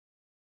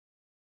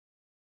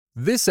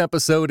This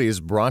episode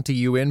is brought to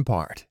you in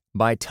part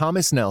by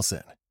Thomas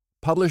Nelson,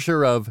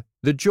 publisher of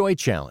The Joy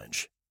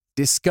Challenge.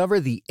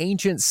 Discover the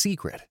ancient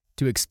secret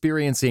to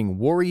experiencing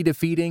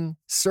worry-defeating,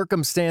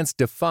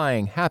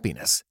 circumstance-defying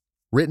happiness.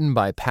 Written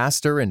by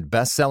pastor and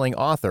best-selling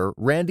author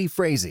Randy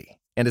Frazee,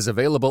 and is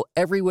available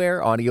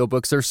everywhere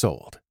audiobooks are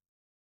sold.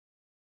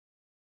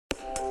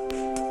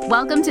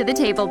 Welcome to the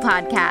Table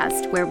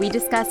Podcast, where we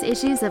discuss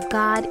issues of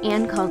God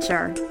and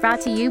culture,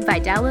 brought to you by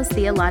Dallas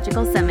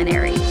Theological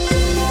Seminary.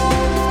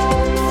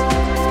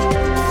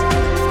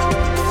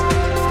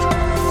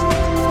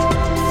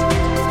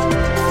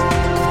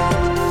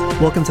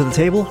 Welcome to The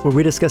Table, where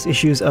we discuss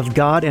issues of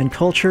God and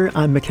culture.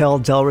 I'm Mikel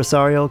Del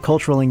Rosario,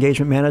 Cultural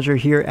Engagement Manager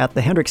here at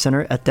the Hendrick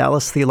Center at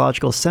Dallas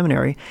Theological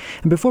Seminary.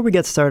 And before we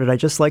get started,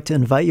 I'd just like to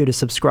invite you to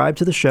subscribe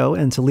to the show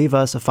and to leave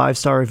us a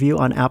 5-star review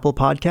on Apple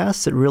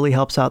Podcasts. It really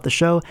helps out the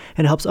show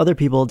and helps other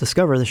people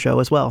discover the show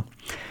as well.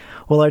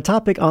 Well, our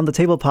topic on the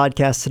Table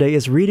Podcast today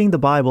is reading the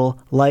Bible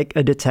like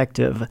a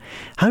detective.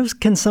 How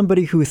can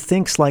somebody who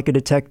thinks like a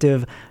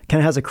detective, kind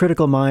of has a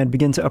critical mind,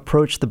 begin to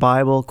approach the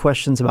Bible,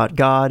 questions about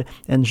God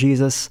and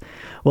Jesus?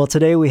 Well,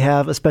 today we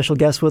have a special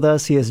guest with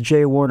us. He is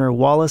J. Warner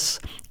Wallace,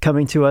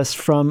 coming to us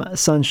from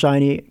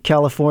sunshiny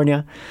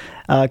California.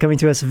 Coming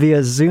to us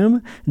via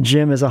Zoom.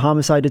 Jim is a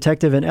homicide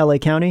detective in LA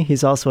County.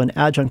 He's also an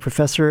adjunct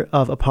professor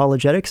of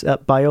apologetics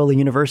at Biola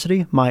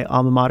University, my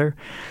alma mater.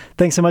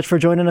 Thanks so much for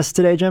joining us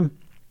today, Jim.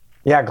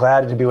 Yeah,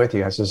 glad to be with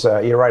you.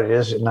 You're right. It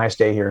is a nice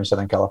day here in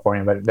Southern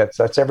California, but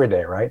that's every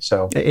day, right?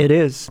 So it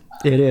is.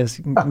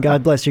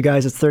 God bless you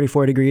guys. It's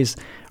 34 degrees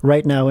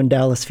right now in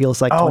Dallas.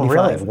 Feels like 25. Oh,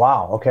 really?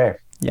 Wow. Okay.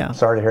 Yeah.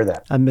 Sorry to hear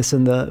that. I'm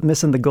missing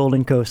the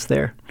Golden Coast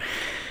there.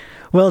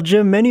 Well,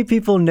 Jim, many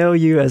people know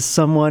you as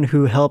someone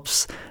who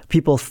helps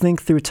people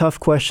think through tough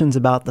questions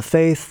about the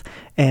faith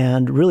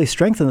and really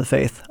strengthen the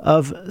faith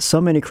of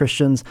so many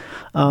Christians.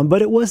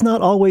 But it was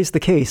not always the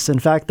case. In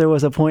fact, there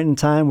was a point in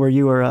time where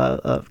you were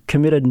a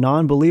committed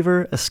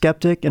non-believer, a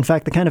skeptic, in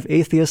fact, the kind of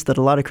atheist that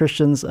a lot of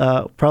Christians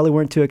probably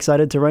weren't too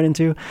excited to run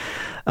into.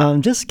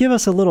 Just give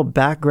us a little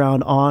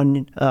background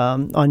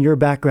on your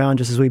background,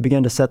 just as we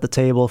begin to set the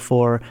table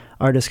for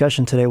our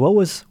discussion today. What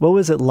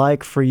was it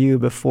like for you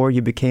before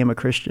you became a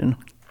Christian?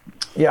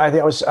 Yeah, I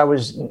think I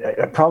was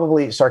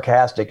probably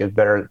sarcastic is a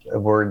better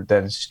word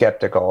than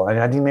skeptical. And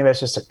I think maybe it's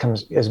just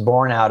is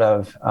born out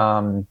of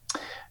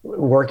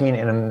working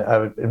in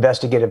an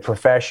investigative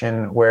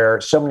profession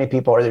where so many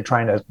people are either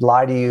trying to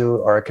lie to you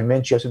or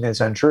convince you of something that's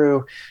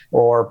untrue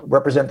or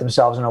represent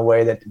themselves in a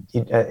way that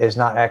is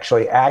not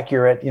actually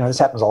accurate. You know, this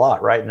happens a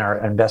lot, right, in our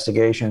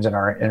investigations and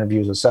our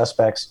interviews with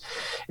suspects.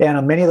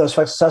 And many of those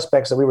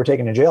suspects that we were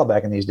taking to jail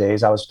back in these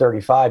days, I was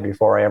 35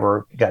 before I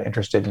ever got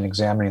interested in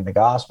examining the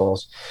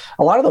Gospels.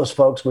 A lot of those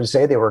folks would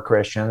say they were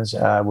Christians,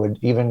 would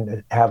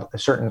even have a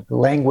certain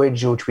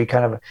language, which we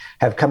kind of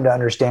have come to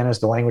understand as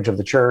the language of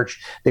the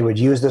church. They would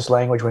use this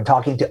language when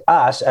talking to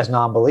us as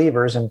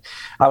non-believers. And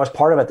I was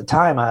part of, at the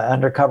time, an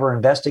undercover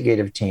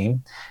investigative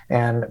team.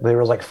 And there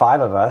was like 5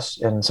 of us.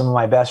 And some of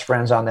my best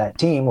friends on that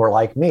team were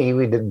like me.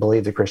 We didn't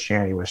believe that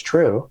Christianity was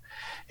true.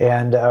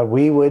 And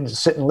we would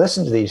sit and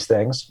listen to these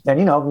things. And,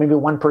 maybe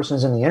one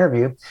person's in the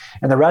interview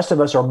and the rest of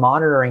us are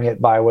monitoring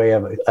it by way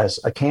of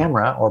a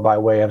camera or by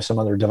way of some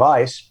other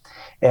device.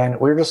 And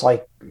we were just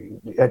like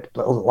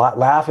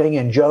laughing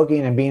and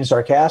joking and being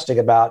sarcastic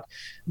about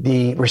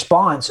the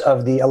response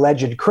of the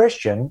alleged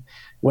Christian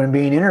when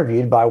being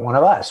interviewed by one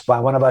of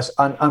us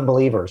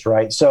unbelievers,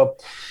 right? So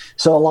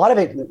a lot of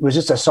it was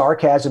just a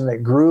sarcasm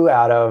that grew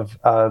out of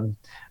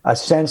a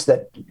sense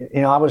that,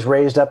 I was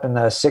raised up in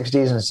the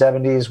 60s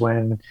and 70s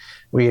when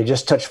we had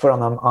just touched foot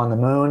on the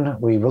moon.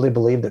 We really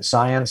believed that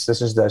science,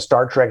 this is the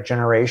Star Trek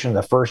generation,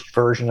 the first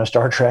version of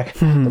Star Trek,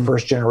 the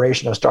first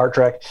generation of Star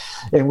Trek,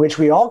 in which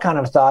we all kind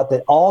of thought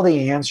that all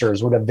the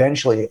answers would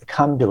eventually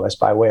come to us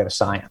by way of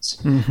science.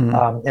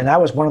 And I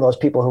was one of those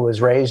people who was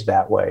raised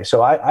that way.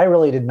 So I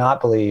really did not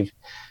believe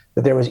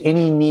that there was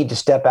any need to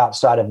step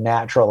outside of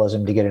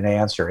naturalism to get an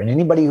answer. And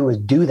anybody who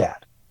would do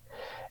that,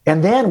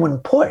 and then when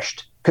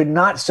pushed, could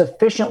not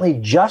sufficiently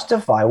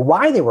justify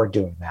why they were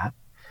doing that,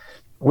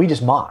 we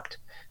just mocked.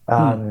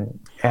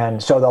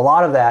 And so a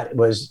lot of that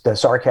was the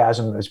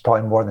sarcasm was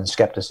probably more than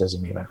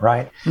skepticism even,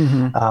 right?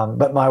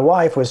 But my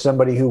wife was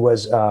somebody who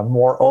was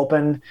more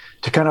open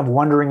to kind of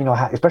wondering,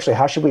 especially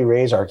how should we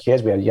raise our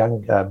kids? We had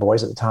young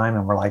boys at the time,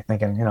 and we're like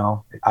thinking,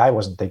 I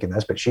wasn't thinking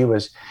this, but she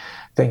was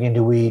thinking,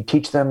 do we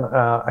teach them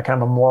a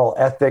kind of a moral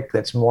ethic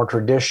that's more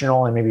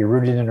traditional and maybe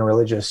rooted in a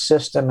religious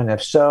system? And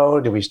if so,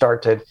 do we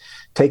start to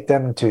take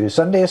them to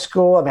Sunday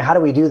school? I mean, how do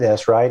we do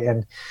this, right?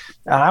 And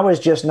I was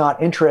just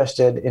not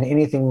interested in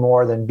anything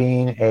more than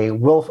being a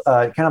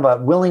kind of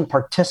a willing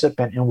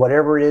participant in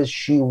whatever it is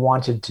she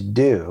wanted to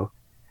do,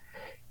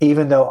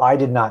 even though I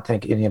did not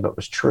think any of it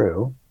was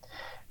true.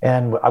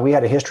 And we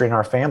had a history in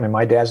our family.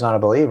 My dad's not a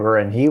believer,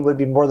 and he would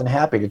be more than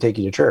happy to take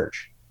you to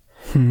church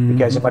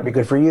because it might be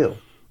good for you.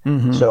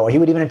 So he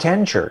would even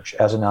attend church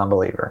as a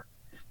non-believer.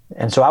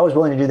 And so I was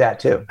willing to do that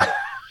too,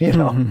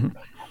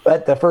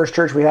 But the first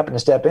church we happened to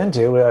step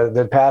into,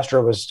 the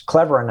pastor was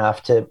clever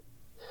enough to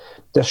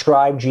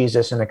describe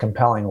Jesus in a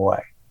compelling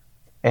way.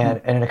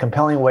 And in a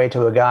compelling way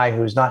to a guy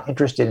who's not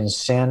interested in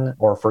sin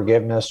or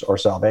forgiveness or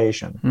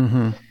salvation.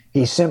 Mm-hmm.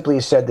 He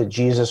simply said that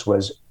Jesus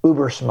was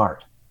uber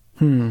smart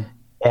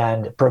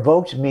and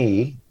provoked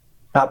me,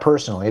 not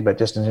personally, but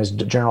just in his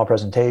general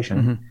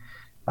presentation,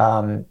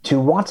 to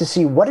want to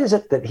see what is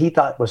it that he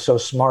thought was so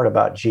smart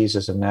about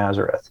Jesus of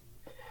Nazareth.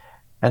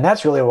 And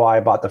that's really why I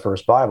bought the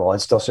first Bible.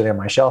 It's still sitting on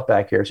my shelf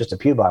back here. It's just a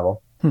pew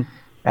Bible. And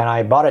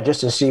I bought it just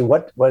to see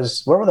what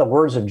were the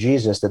words of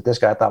Jesus that this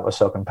guy thought was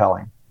so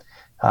compelling.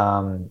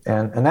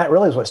 And that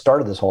really is what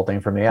started this whole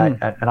thing for me.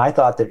 I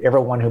thought that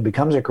everyone who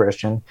becomes a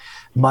Christian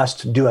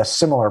must do a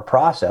similar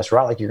process,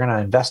 right? Like you're going to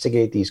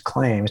investigate these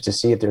claims to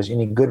see if there's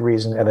any good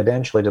reason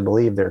evidentially to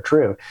believe they're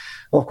true.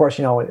 Well, of course,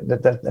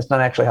 that's not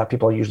actually how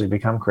people usually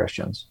become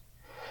Christians.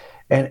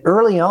 And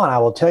early on, I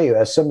will tell you,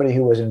 as somebody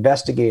who was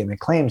investigating the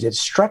claims, it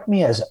struck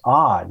me as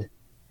odd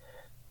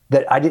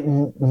that I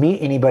didn't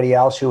meet anybody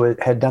else who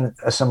had done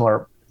a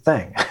similar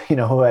thing,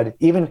 who had,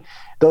 even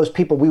those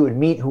people we would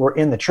meet who were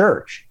in the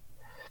church,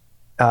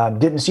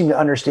 didn't seem to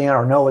understand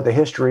or know what the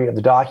history of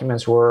the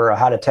documents were, or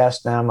how to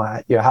test them,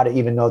 how to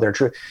even know they're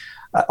true.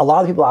 A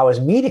lot of people I was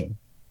meeting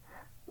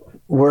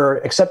were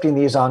accepting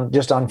these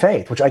on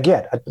faith, which I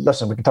get.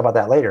 Listen, we can talk about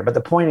that later. But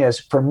the point is,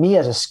 for me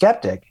as a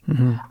skeptic,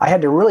 I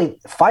had to really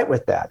fight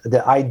with that.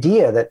 The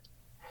idea that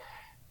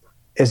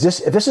if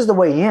this is the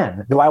way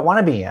in, do I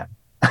want to be in?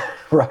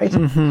 Right?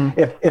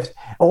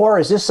 Or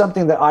is this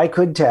something that I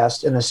could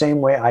test in the same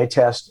way I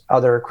test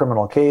other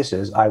criminal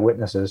cases,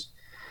 eyewitnesses?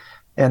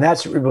 And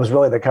was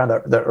really the kind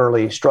of the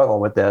early struggle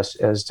with this,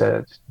 is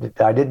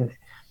I didn't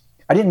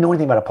know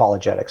anything about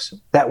apologetics.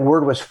 That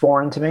word was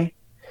foreign to me.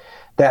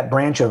 That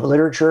branch of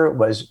literature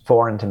was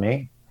foreign to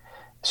me.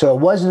 So it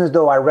wasn't as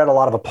though I read a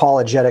lot of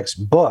apologetics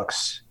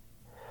books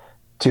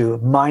to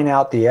mine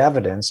out the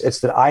evidence. It's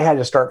that I had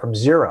to start from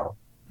zero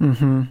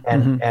and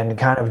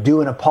kind of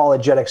do an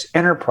apologetics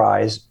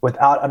enterprise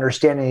without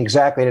understanding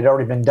exactly it had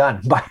already been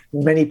done by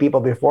many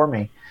people before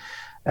me.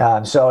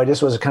 So it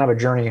just was kind of a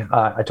journey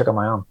I took on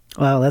my own.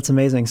 Wow, that's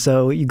amazing.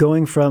 So you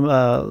going from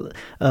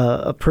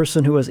a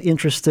person who was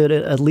interested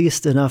at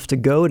least enough to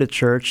go to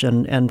church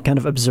and kind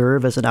of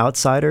observe as an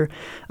outsider,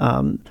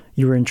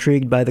 you were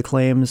intrigued by the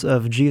claims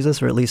of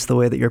Jesus, or at least the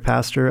way that your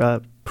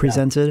pastor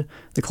presented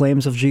the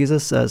claims of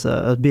Jesus as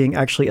being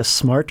actually a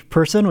smart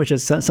person, which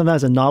is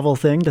sometimes a novel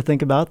thing to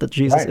think about, that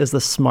Jesus is the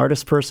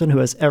smartest person who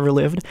has ever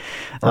lived.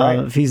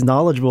 If he's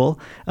knowledgeable,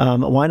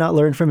 why not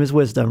learn from his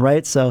wisdom,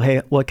 right? So,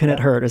 hey, what can it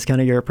hurt is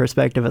kind of your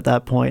perspective at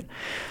that point.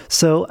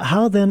 So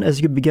how then, as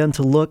you began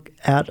to look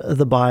at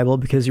the Bible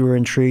because you were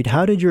intrigued,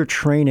 how did your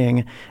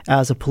training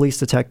as a police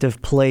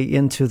detective play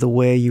into the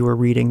way you were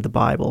reading the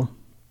Bible?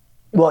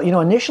 Well,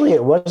 initially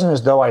it wasn't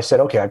as though I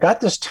said, okay, I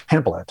got this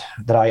template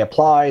that I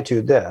apply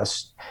to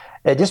this.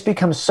 It just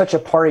becomes such a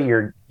part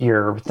of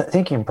your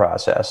thinking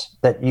process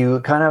that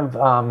you kind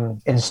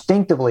of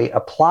instinctively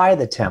apply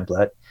the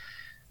template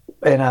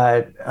in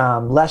a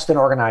less than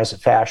organized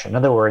fashion. In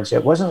other words,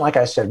 it wasn't like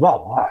I said,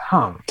 well,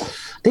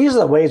 these are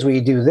the ways we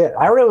do this.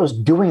 I already was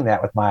doing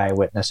that with my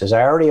eyewitnesses.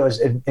 I already was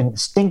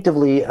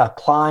instinctively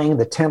applying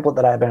the template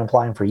that I've been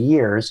applying for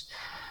years.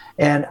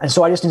 And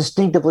so I just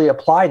instinctively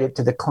applied it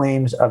to the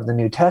claims of the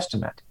New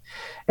Testament.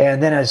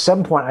 And then at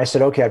some point I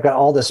said, okay, I've got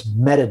all this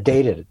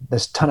metadata,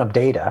 this ton of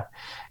data.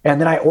 And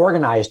then I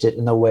organized it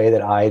in the way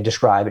that I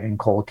describe in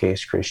Cold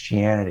Case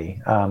Christianity.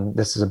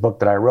 This is a book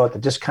that I wrote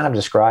that just kind of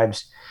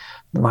describes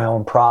my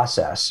own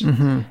process.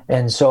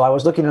 And so I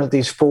was looking at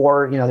these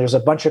four, there's a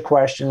bunch of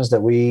questions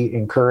that we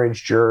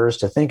encourage jurors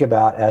to think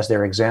about as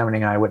they're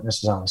examining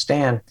eyewitnesses on the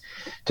stand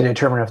to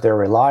determine if they're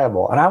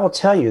reliable. And I will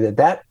tell you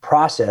that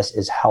process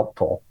is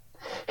helpful.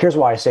 Here's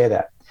why I say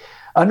that.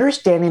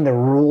 Understanding the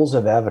rules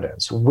of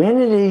evidence,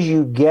 when it is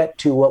you get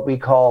to what we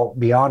call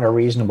beyond a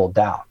reasonable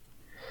doubt,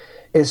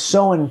 is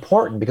so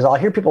important, because I'll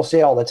hear people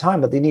say all the time,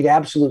 but they need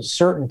absolute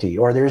certainty,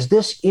 or there's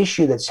this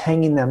issue that's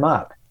hanging them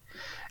up.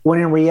 When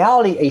in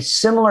reality, a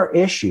similar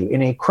issue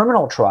in a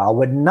criminal trial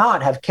would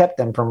not have kept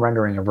them from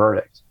rendering a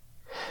verdict.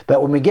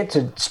 But when we get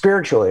to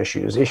spiritual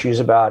issues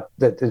about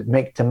that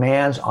make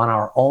demands on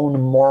our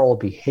own moral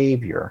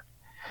behavior,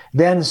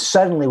 then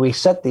suddenly we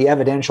set the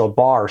evidential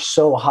bar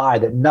so high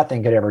that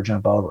nothing could ever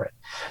jump over it,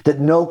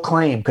 that no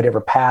claim could ever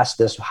pass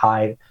this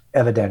high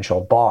evidential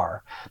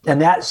bar.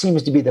 And that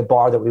seems to be the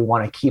bar that we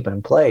want to keep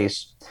in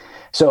place.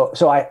 So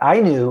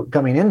I knew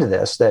coming into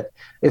this that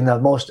in the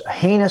most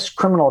heinous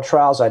criminal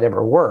trials I'd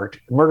ever worked,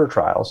 murder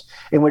trials,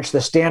 in which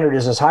the standard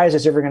is as high as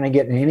it's ever going to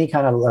get in any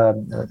kind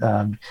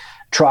of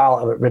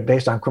trial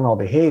based on criminal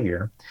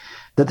behavior,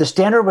 that the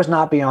standard was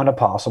not beyond a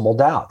possible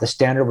doubt. The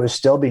standard was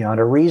still beyond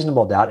a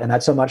reasonable doubt, and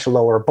that's a much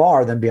lower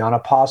bar than beyond a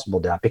possible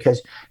doubt,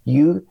 because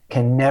you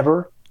can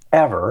never,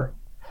 ever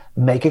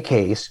make a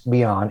case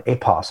beyond a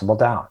possible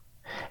doubt.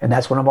 And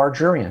that's one of our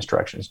jury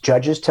instructions.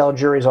 Judges tell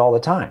juries all the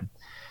time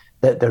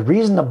that the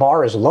reason the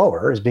bar is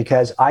lower is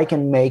because I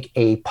can make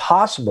a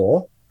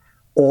possible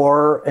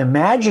or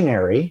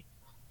imaginary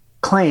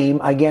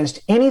claim against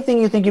anything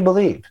you think you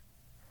believe.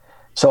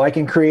 So I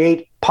can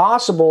create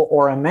possible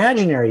or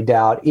imaginary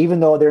doubt, even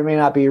though there may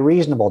not be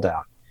reasonable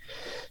doubt.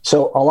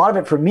 So a lot of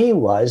it for me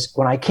was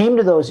when I came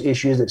to those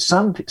issues that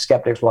some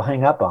skeptics will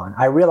hang up on,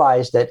 I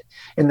realized that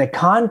in the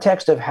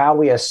context of how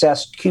we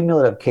assess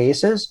cumulative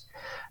cases,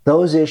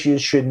 those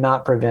issues should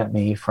not prevent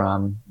me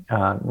from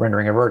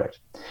rendering a verdict.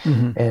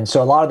 Mm-hmm. And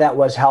so a lot of that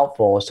was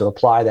helpful, is to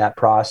apply that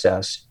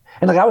process.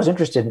 And like, I was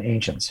interested in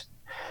ancients.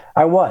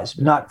 I was,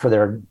 not for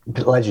their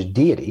alleged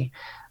deity,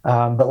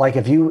 but like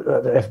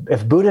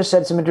if Buddha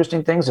said some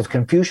interesting things, if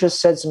Confucius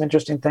said some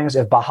interesting things,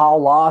 if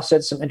Baha'u'llah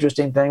said some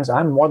interesting things,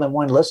 I'm more than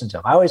willing to listen to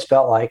them. I always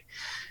felt like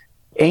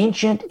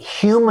ancient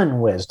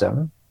human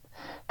wisdom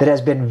that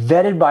has been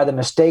vetted by the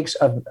mistakes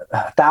of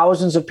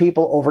thousands of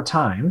people over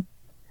time,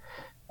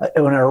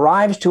 when it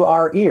arrives to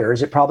our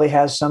ears, it probably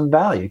has some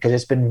value because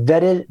it's been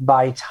vetted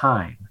by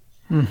time.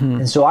 Mm-hmm.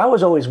 And so I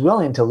was always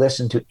willing to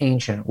listen to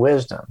ancient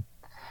wisdom,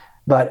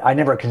 but I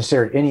never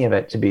considered any of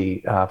it to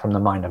be from the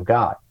mind of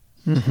God.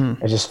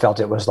 Mm-hmm. I just felt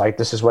it was like,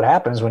 this is what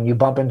happens when you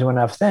bump into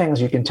enough things,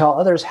 you can tell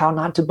others how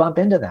not to bump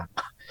into them.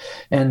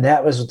 And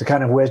that was the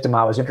kind of wisdom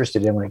I was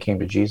interested in when it came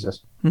to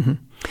Jesus. Mm-hmm.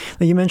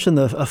 Now, you mentioned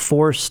a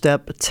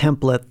 4-step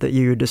template that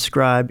you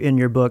describe in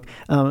your book.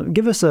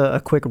 Give us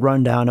a quick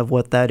rundown of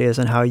what that is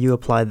and how you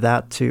applied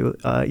that to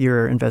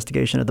your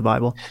investigation of the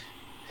Bible.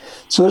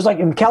 So there's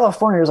in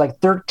California, there's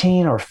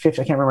 13 or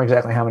 15, I can't remember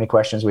exactly how many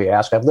questions we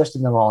asked. I've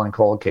listed them all in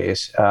Cold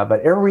Case,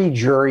 but every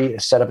jury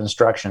set up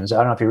instructions. I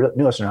don't know if you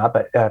knew this or not,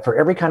 but for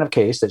every kind of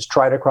case that's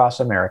tried across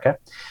America,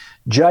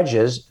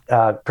 judges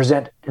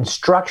present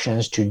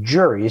instructions to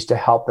juries to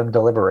help them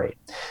deliberate.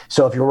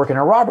 So if you're working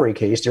a robbery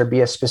case, there'd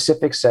be a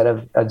specific set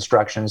of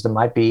instructions that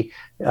might be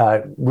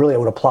really, it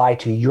would apply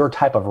to your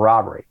type of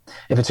robbery.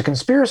 If it's a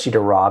conspiracy to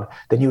rob,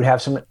 then you would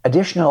have some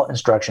additional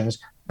instructions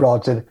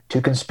relative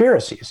to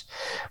conspiracies.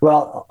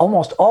 Well,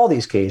 almost all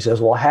these cases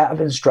will have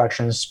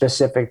instructions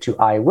specific to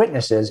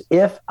eyewitnesses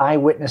if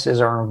eyewitnesses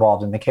are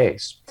involved in the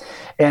case.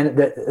 And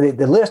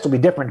the list will be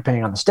different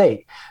depending on the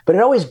state, but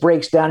it always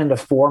breaks down into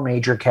 4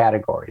 major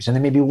categories. And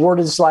they may be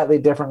worded slightly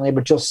differently,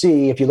 but you'll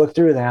see if you look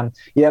through them,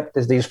 yep,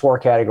 these 4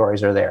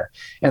 categories are there.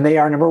 And they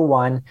are, number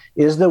 1,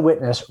 is the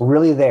witness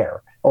really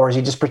there? Or is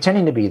he just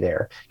pretending to be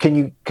there? Can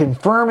you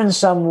confirm in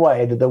some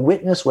way that the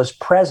witness was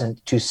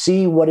present to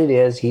see what it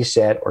is he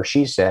said or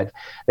she said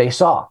they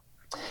saw?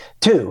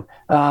 2,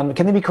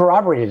 can they be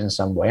corroborated in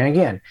some way? And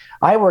again,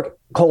 I work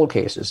cold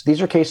cases.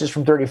 These are cases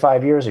from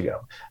 35 years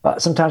ago.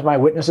 Sometimes my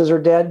witnesses are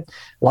dead.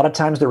 A lot of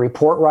times the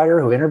report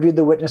writer who interviewed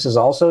the witness is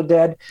also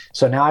dead.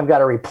 So now I've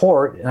got a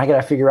report and I got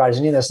to figure out, is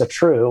any of this the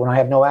true? When I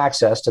have no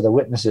access to the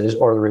witnesses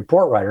or the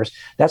report writers,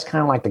 that's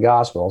kind of like the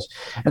Gospels.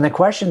 And the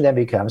question then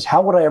becomes,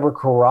 how would I ever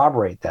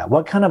corroborate that?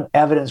 What kind of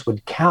evidence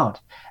would count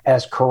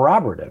as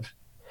corroborative?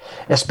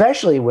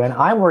 Especially when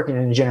I'm working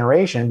in a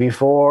generation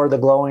before the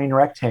glowing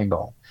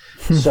rectangle.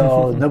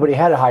 So nobody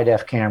had a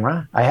high-def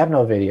camera. I have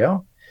no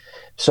video.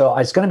 So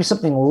it's going to be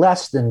something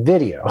less than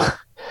video.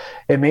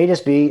 It may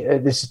just be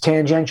this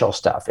tangential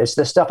stuff. It's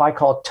the stuff I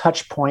call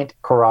touch point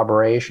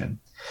corroboration.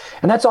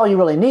 And that's all you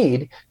really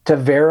need to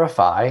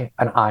verify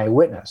an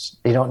eyewitness.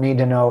 You don't need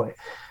to know.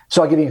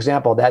 So I'll give you an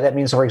example of that. That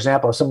means, for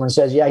example, if someone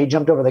says, yeah, he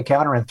jumped over the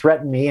counter and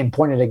threatened me and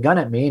pointed a gun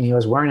at me and he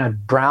was wearing a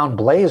brown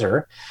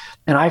blazer,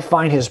 and I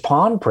find his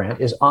palm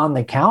print is on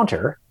the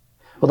counter,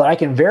 well, that I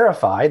can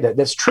verify that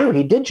that's true.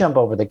 He did jump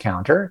over the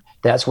counter.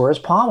 That's where his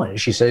palm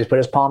is. She says he put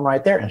his palm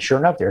right there. And sure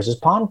enough, there's his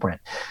palm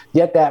print.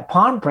 Yet that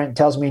palm print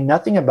tells me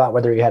nothing about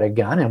whether he had a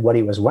gun and what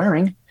he was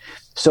wearing.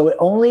 So it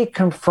only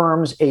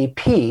confirms a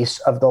piece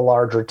of the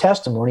larger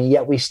testimony,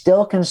 yet we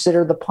still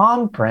consider the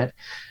palm print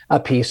a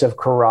piece of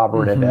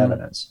corroborative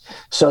evidence.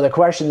 So the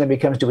question then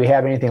becomes, do we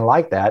have anything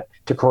like that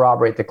to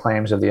corroborate the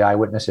claims of the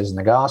eyewitnesses in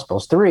the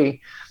Gospels?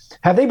 3,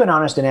 have they been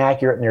honest and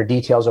accurate in their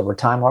details over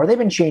time, or have they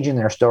been changing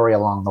their story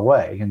along the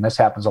way? And this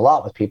happens a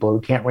lot with people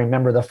who can't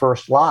remember the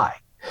first lie.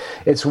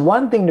 It's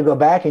one thing to go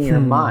back in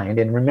your mind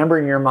and remember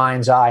in your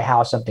mind's eye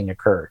how something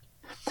occurred.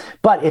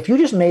 But if you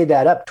just made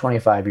that up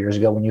 25 years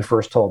ago when you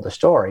first told the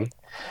story,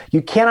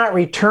 you cannot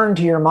return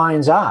to your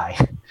mind's eye.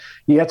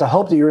 You have to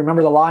hope that you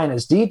remember the lie in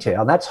its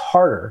detail. That's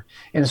harder.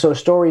 And so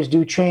stories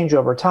do change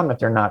over time if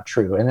they're not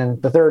true. And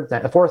then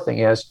the fourth thing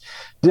is,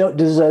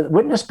 does a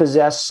witness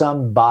possess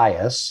some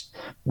bias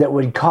that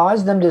would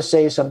cause them to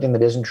say something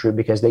that isn't true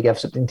because they have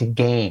something to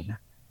gain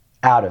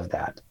out of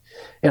that?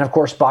 And of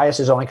course,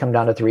 biases only come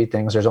down to 3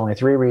 things. There's only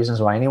 3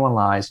 reasons why anyone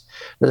lies.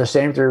 They're the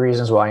same 3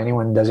 reasons why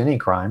anyone does any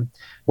crime,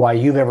 why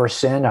you've ever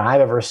sinned, or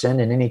I've ever sinned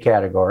in any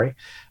category,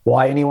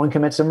 why anyone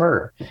commits a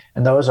murder.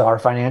 And those are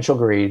financial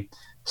greed,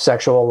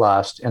 sexual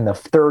lust, and the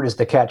third is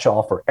the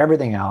catch-all for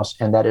everything else,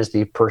 and that is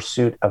the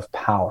pursuit of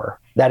power.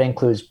 That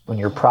includes when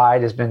your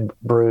pride has been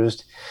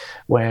bruised,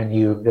 when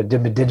you've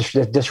been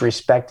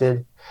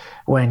disrespected,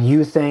 when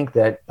you think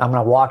that I'm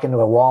going to walk into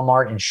a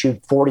Walmart and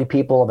shoot 40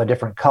 people of a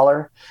different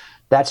color.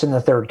 That's in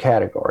the third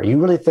category. You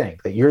really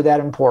think that you're that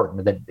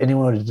important, that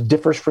anyone who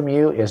differs from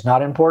you is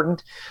not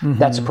important.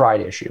 That's a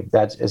pride issue.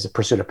 That is a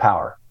pursuit of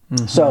power.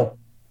 So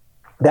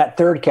that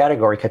third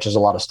category catches a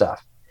lot of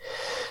stuff.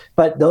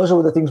 But those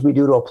are the things we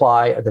do to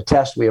apply the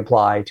test we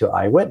apply to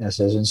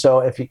eyewitnesses. And so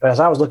as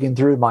I was looking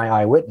through my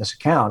eyewitness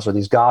accounts or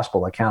these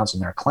gospel accounts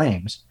and their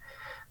claims,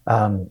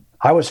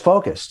 I was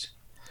focused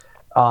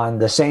on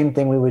the same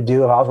thing we would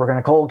do if I was working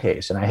a cold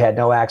case and I had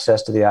no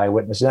access to the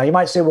eyewitness. Now, you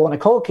might say, well, in a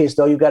cold case,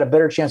 though, you've got a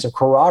better chance of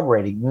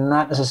corroborating.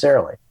 Not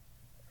necessarily.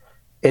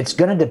 It's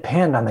going to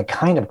depend on the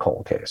kind of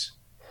cold case.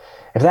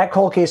 If that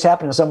cold case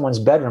happened in someone's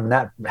bedroom and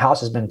that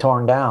house has been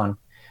torn down,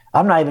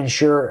 I'm not even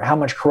sure how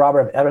much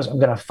corroborative evidence I'm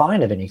going to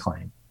find of any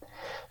claim.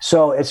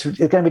 So it's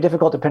going to be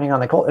difficult depending on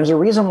the cold. There's a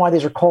reason why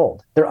these are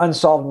cold. They're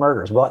unsolved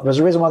murders. Well, there's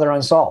a reason why they're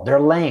unsolved. They're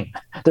lame.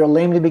 They're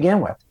lame to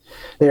begin with.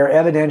 They are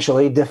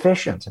evidentially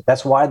deficient.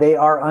 That's why they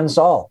are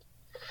unsolved.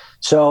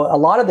 So a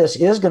lot of this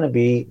is going to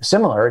be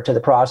similar to the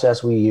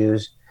process we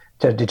use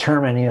to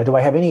determine, do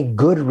I have any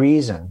good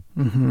reason?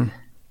 Mm-hmm.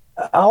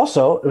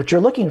 Also, what you're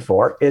looking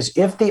for is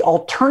if the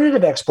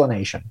alternative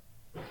explanation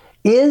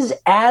is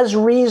as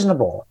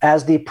reasonable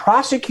as the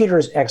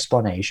prosecutor's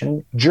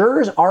explanation,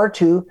 jurors are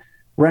to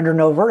render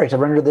no verdict, to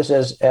render this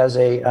as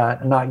a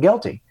not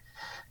guilty.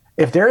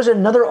 If there's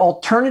another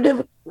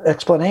alternative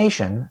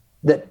explanation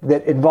that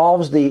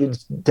involves the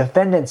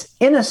defendant's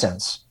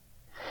innocence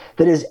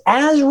that is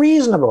as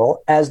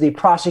reasonable as the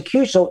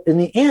prosecution, so in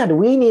the end,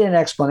 we need an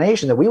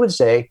explanation that we would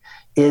say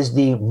is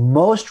the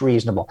most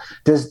reasonable.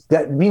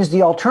 That means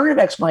the alternative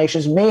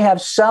explanations may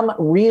have some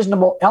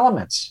reasonable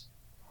elements,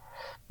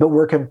 but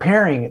we're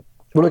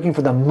looking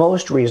for the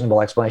most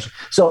reasonable explanation.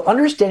 So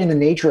understanding the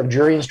nature of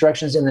jury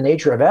instructions and the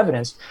nature of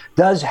evidence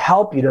does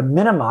help you to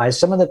minimize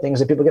some of the things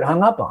that people get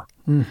hung up on.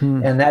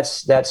 Mm-hmm. And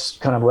that's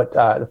kind of what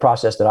the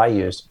process that I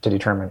used to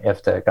determine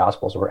if the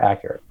Gospels were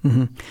accurate.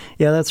 Mm-hmm.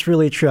 Yeah, that's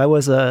really true. I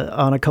was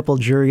on a couple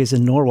juries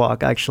in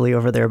Norwalk, actually,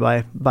 over there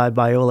by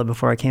Biola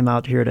before I came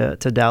out here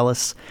to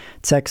Dallas,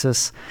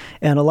 Texas.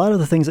 And a lot of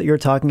the things that you're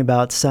talking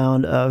about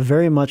sound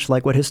very much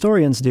like what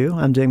historians do.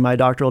 I'm doing my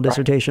doctoral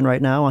dissertation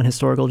right now on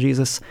historical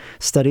Jesus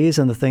studies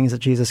and the things that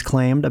Jesus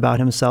claimed about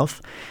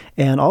himself.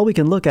 And all we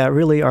can look at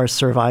really are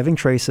surviving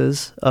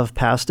traces of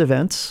past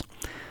events.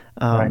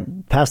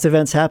 Past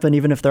events happen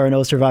even if there are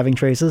no surviving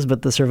traces,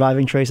 but the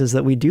surviving traces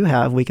that we do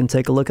have, we can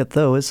take a look at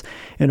those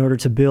in order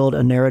to build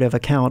a narrative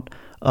account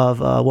of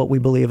what we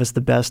believe is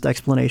the best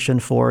explanation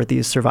for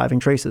these surviving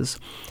traces.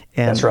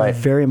 And that's right.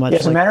 Very much.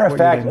 As a matter of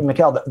fact,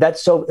 Mikhail,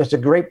 it's a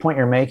great point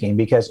you're making,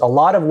 because a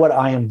lot of what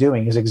I am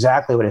doing is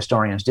exactly what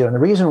historians do. And the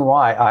reason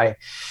why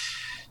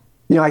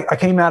I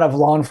came out of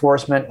law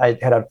enforcement. I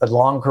had a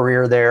long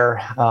career there.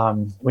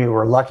 We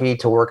were lucky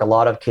to work a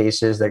lot of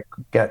cases that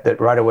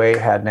right away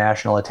had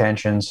national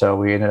attention. So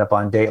we ended up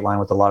on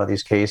Dateline with a lot of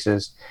these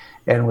cases.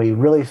 And we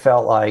really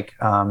felt like,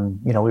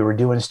 we were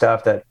doing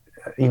stuff that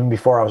even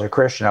before I was a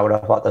Christian, I would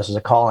have thought this was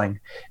a calling.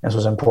 This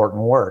was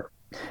important work.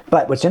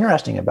 But what's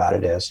interesting about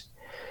it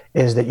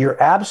is that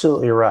you're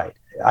absolutely right.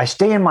 I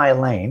stay in my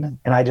lane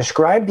and I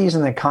describe these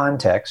in the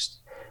context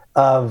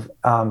of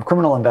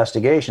criminal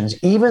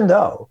investigations, even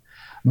though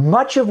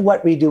much of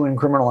what we do in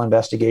criminal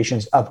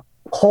investigations, of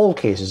cold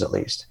cases at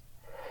least,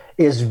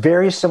 is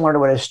very similar to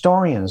what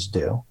historians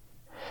do.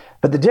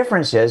 But the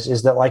difference is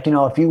that,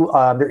 if you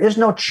there is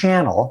no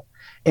channel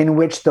in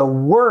which the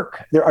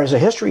work, there is a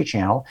history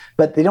channel,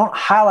 but they don't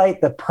highlight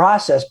the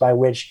process by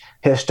which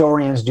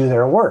historians do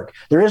their work.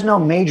 There is no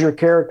major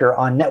character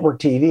on network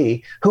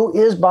TV who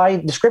is by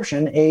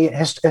description a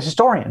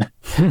historian,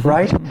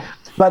 right?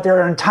 But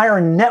there are entire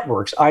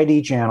networks.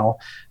 ID Channel,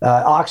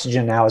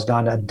 Oxygen now has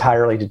gone to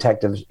entirely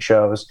detective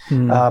shows.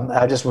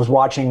 I just was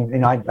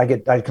watching.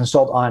 I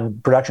consult on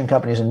production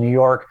companies in New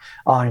York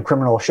on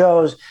criminal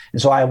shows,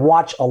 and so I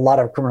watch a lot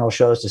of criminal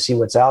shows to see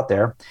what's out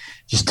there.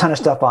 Just a ton of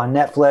stuff on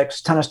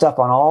Netflix, ton of stuff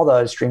on all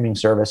the streaming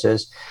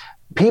services.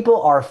 People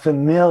are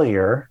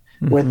familiar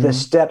with the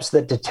steps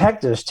that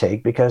detectives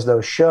take because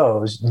those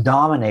shows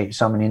dominate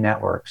so many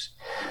networks.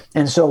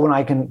 And so when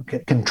I can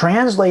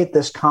translate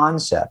this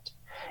concept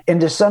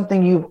into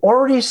something you've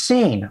already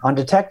seen on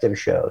detective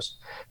shows,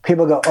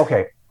 people go,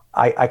 okay,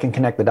 I can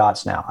connect the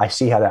dots now. I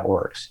see how that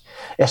works.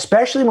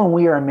 Especially when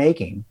we are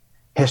making,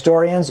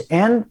 historians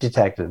and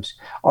detectives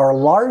are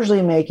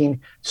largely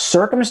making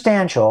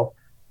circumstantial,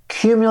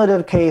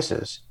 cumulative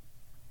cases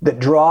that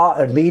draw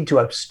or lead to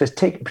a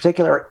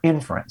particular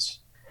inference.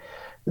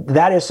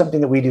 That is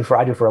something that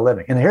I do for a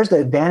living. And here's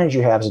the advantage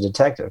you have as a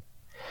detective.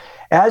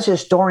 As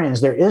historians,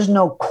 there is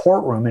no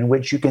courtroom in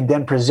which you can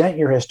then present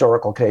your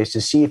historical case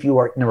to see if you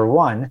are, number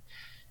one,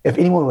 if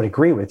anyone would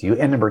agree with you,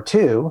 and number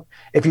two,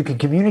 if you can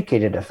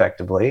communicate it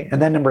effectively,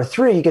 and then number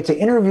three, you get to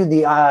interview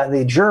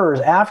the jurors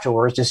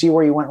afterwards to see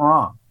where you went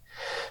wrong.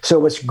 So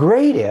what's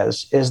great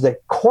is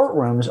that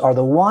courtrooms are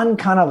the one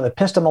kind of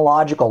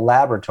epistemological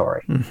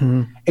laboratory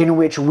in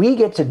which we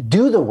get to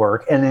do the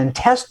work and then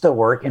test the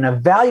work and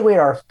evaluate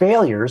our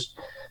failures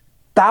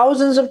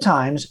thousands of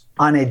times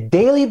on a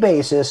daily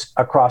basis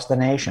across the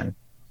nation.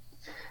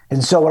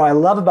 And so what I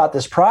love about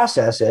this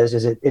process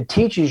is it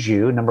teaches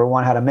you, number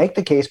one, how to make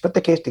the case, put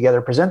the case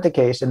together, present the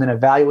case, and then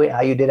evaluate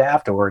how you did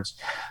afterwards.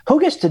 Who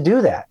gets to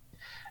do that?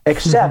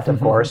 except, of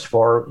course,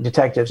 for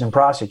detectives and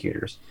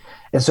prosecutors.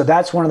 And so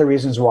that's one of the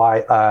reasons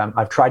why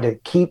I've tried to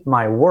keep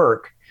my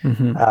work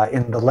in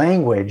the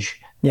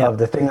language of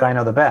the thing that I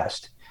know the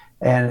best.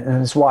 And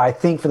that's why I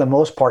think, for the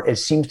most part, it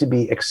seems to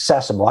be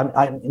accessible.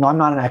 I'm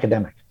not an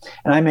academic,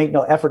 and I make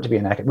no effort to be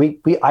an academic.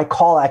 I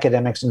call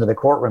academics into the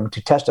courtroom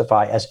to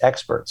testify as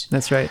experts.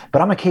 That's right.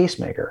 But I'm a case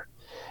maker.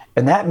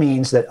 And that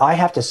means that I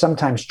have to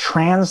sometimes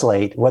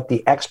translate what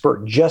the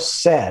expert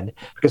just said,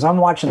 because I'm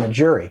watching the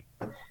jury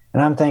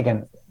and I'm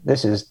thinking,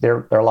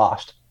 they're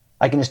lost.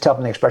 I can just tell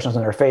from the expressions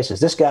on their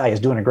faces, this guy is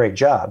doing a great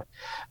job.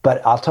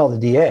 But I'll tell the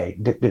DA,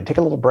 take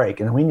a little break,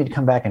 and then we need to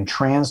come back and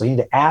translate. You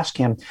need to ask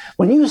him,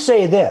 when you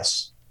say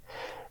this,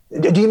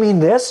 do you mean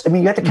this? I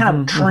mean, you have to kind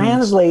of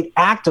translate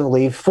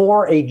actively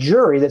for a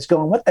jury that's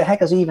going, what the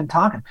heck is he even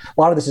talking?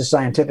 A lot of this is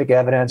scientific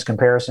evidence,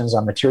 comparisons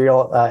on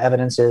material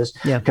evidences,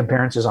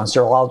 comparisons on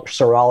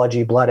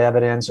serology, blood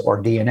evidence,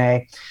 or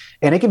DNA.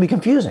 And it can be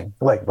confusing.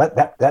 Like, what,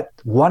 that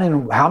one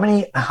in how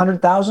many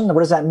 100,000?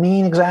 What does that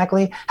mean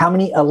exactly? How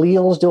many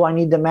alleles do I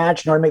need to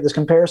match in order to make this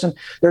comparison?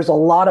 There's a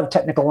lot of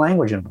technical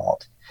language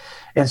involved.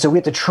 And so we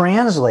have to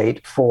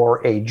translate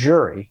for a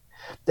jury.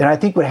 And I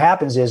think what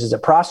happens is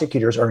that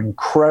prosecutors are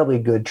incredibly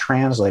good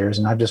translators.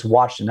 And I've just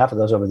watched enough of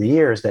those over the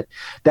years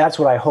that's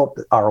what I hope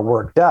that our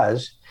work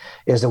does,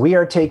 is that we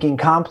are taking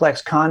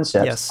complex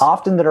concepts,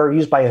 often that are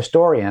used by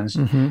historians,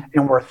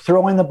 and we're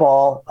throwing the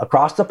ball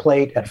across the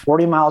plate at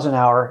 40 miles an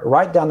hour,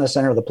 right down the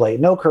center of the plate,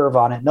 no curve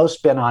on it, no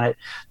spin on it.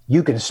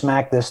 You can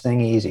smack this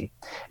thing easy.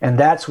 And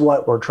that's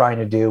what we're trying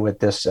to do with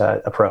this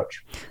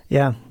approach.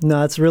 Yeah,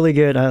 no, that's really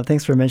good.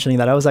 Thanks for mentioning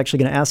that. I was actually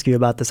going to ask you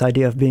about this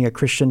idea of being a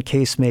Christian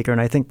case maker.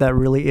 And I think that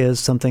really is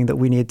something that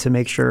we need to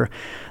make sure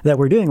that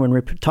we're doing when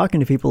we're talking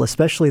to people,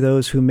 especially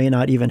those who may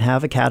not even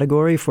have a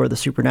category for the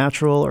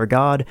supernatural or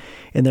God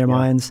in their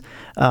minds,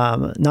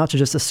 not to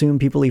just assume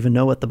people even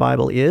know what the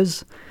Bible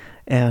is,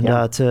 and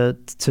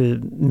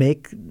to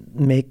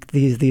make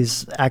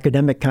these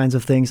academic kinds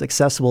of things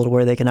accessible to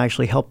where they can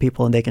actually help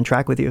people and they can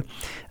track with you.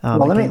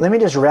 Well, let me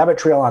just rabbit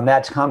trail on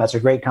that comment. That's a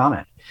great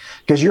comment,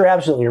 because you're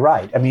absolutely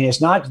right. I mean,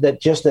 it's not that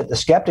just that the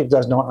skeptic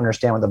don't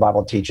understand what the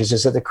Bible teaches,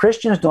 it's that the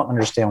Christians don't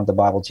understand what the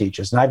Bible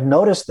teaches. And I've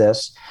noticed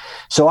this.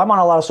 So I'm on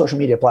a lot of social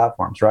media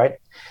platforms, right?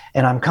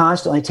 And I'm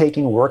constantly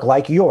taking work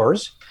like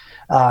yours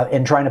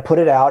and trying to put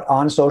it out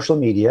on social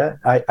media.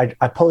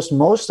 I post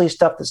mostly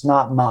stuff that's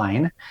not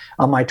mine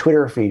on my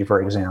Twitter feed,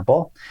 for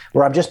example,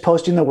 where I'm just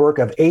posting the work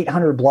of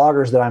 800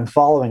 bloggers that I'm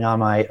following on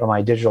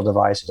my digital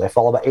devices. I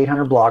follow about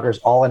 800 bloggers,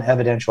 all in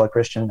evidential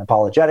Christian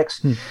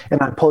apologetics, and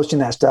I'm posting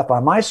that stuff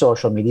on my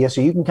social media, so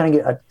you can kind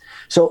of get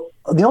so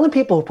the only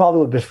people who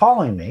probably would be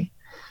following me,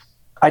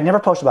 I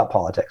never post about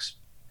politics.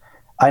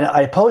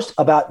 I post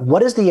about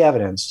what is the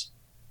evidence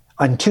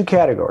on two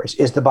categories.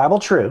 Is the Bible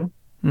true?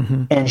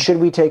 And should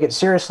we take it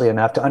seriously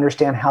enough to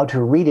understand how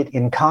to read it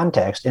in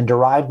context and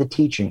derive the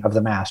teaching of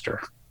the master?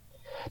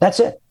 That's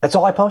it. That's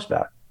all I post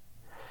about.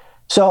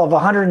 So of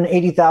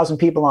 180,000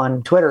 people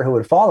on Twitter who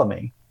would follow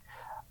me,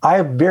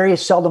 I very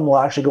seldom will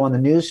actually go on the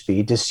news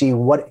feed to see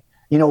what,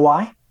 you know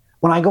why?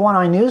 When I go on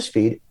my news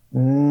feed,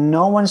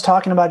 no one's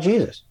talking about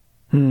Jesus.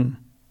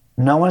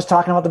 No one's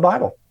talking about the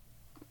Bible.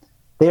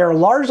 They are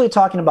largely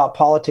talking about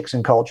politics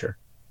and culture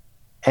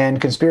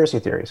and conspiracy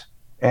theories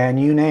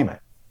and you name it.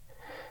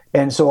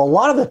 And so a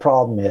lot of the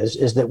problem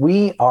is that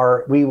we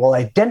will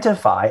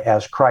identify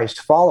as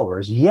Christ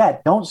followers,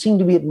 yet don't seem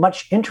to be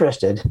much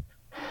interested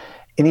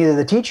in either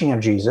the teaching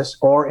of Jesus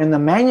or in the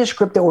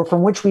manuscript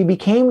from which we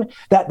became,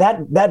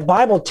 that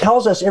Bible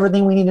tells us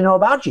everything we need to know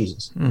about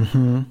Jesus.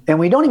 And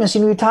we don't even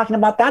seem to be talking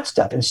about that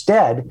stuff.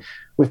 Instead,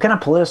 we've kind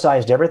of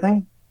politicized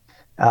everything,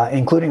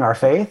 including our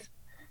faith.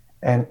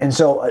 And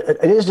so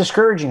it is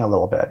discouraging a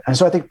little bit. And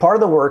so I think part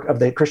of the work of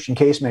the Christian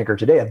case maker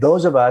today, of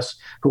those of us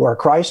who are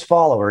Christ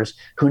followers,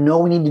 who know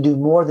we need to do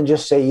more than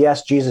just say,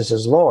 yes, Jesus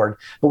is Lord,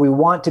 but we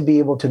want to be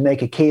able to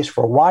make a case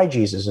for why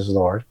Jesus is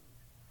Lord,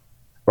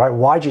 right?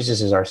 Why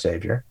Jesus is our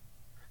Savior.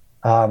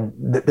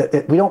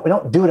 We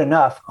don't do it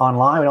enough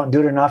online. We don't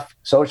do it enough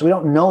socially. We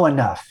don't know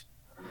enough,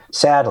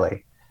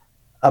 sadly,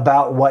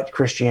 about what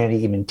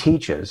Christianity even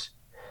teaches,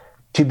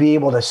 to be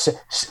able to,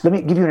 let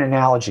me give you an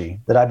analogy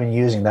that I've been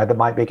using that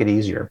might make it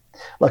easier.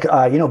 Look,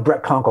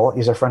 Brett Kunkle,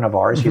 he's a friend of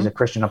ours. He's a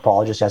Christian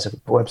apologist, has a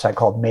website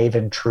called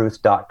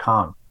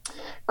maventruth.com.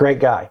 Great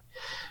guy.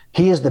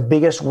 He is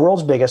the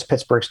world's biggest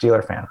Pittsburgh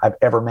Steelers fan I've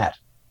ever met.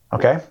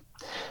 Okay.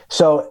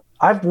 So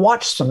I've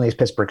watched some of these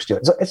Pittsburgh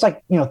Steelers. It's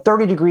like,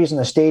 30 degrees in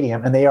the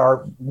stadium and they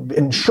are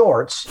in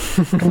shorts,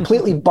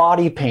 completely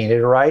body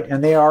painted, right?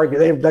 And they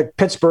have like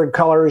Pittsburgh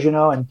colors,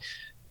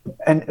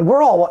 and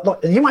we're all,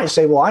 you might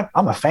say, well,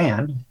 I'm a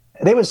fan.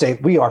 They would say,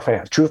 we are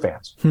fans, true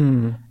fans.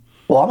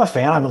 Well, I'm a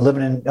fan. I'm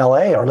living in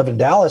LA or live in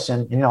Dallas,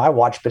 and, I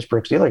watch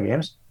Pittsburgh Steelers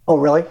games. Oh,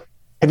 really?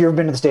 Have you ever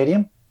been to the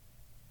stadium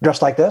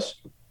dressed like this?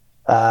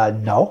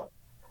 No.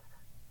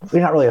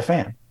 You're not really a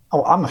fan.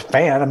 Oh, I'm a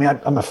fan. I mean,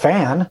 I'm a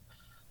fan.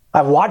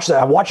 I watch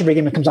every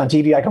game that comes on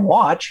TV I can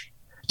watch.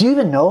 Do you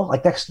even know,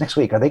 like next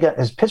week,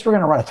 is Pittsburgh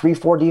going to run a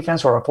 3-4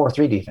 defense or a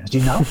 4-3 defense? Do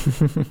you know?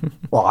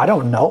 Well, I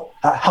don't know.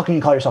 How can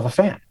you call yourself a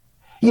fan?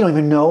 You don't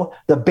even know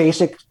the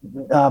basic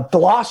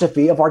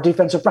philosophy of our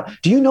defensive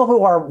front. Do you know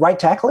who our right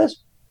tackle is?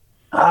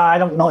 I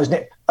don't know his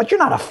name, but you're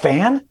not a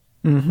fan.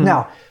 Mm-hmm.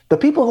 Now, the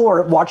people who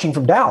are watching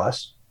from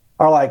Dallas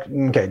are like,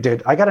 okay,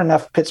 dude, I got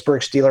enough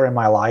Pittsburgh Steeler in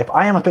my life.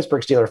 I am a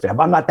Pittsburgh Steeler fan,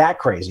 but I'm not that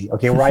crazy,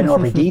 okay, where I know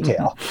every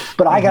detail.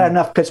 But I got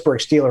enough Pittsburgh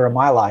Steeler in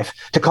my life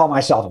to call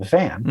myself a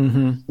fan.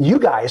 Mm-hmm. You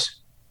guys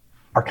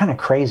are kind of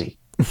crazy.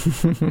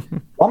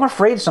 Well, I'm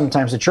afraid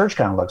sometimes the church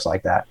kind of looks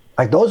like that.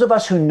 Like those of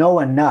us who know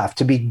enough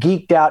to be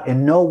geeked out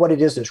and know what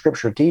it is that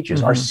Scripture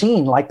teaches are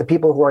seen like the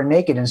people who are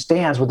naked in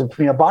stands with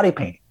the body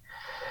painting.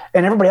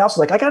 And everybody else is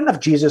like, I got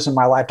enough Jesus in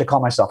my life to call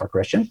myself a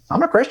Christian.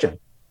 I'm a Christian.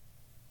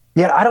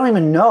 Yet I don't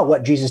even know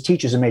what Jesus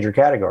teaches in major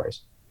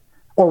categories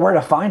or where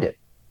to find it.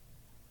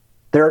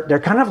 They're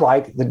kind of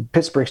like the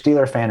Pittsburgh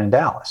Steelers fan in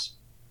Dallas.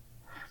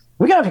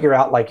 We got to figure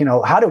out, like,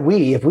 how do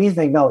we, if we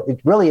think, no, it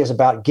really is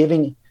about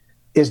giving,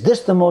 is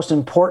this the most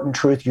important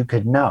truth you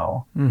could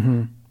know?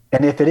 Mm-hmm.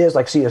 And if it is,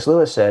 like C.S.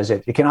 Lewis says,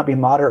 it cannot be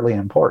moderately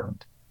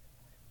important.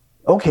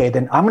 Okay,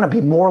 then I'm going to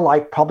be more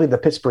like probably the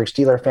Pittsburgh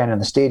Steelers fan in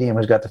the stadium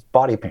who's got the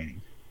body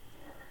painting.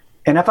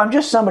 And if I'm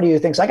just somebody who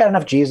thinks I got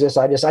enough Jesus,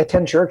 I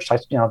attend church,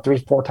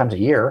 3-4 times a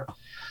year,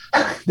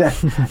 then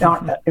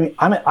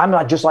I'm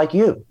not just like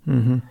you.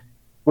 Mm-hmm.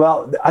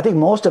 Well, I think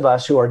most of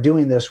us who are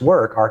doing this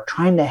work are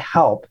trying to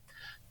help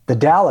the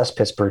Dallas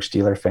Pittsburgh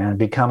Steelers fan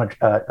become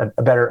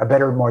a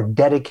better, more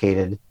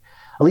dedicated,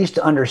 at least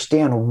to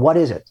understand what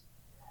is it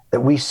that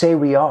we say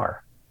we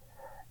are.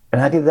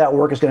 And I think that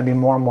work is going to be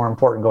more and more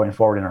important going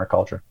forward in our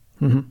culture.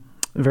 Mm-hmm.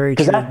 Very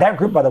true. Because that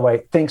group, by the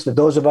way, thinks that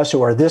those of us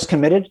who are this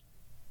committed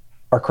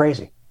are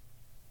crazy.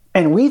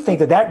 And we think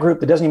that group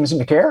that doesn't even seem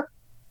to care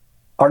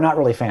are not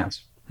really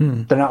fans.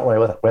 They're not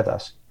really with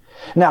us.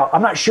 Now,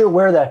 I'm not sure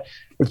where the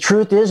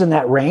truth is in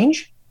that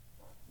range,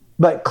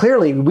 but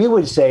clearly we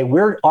would say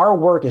our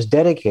work is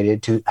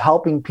dedicated to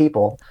helping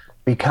people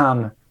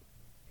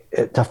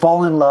to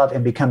fall in love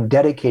and become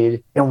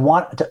dedicated and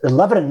want to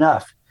love it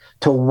enough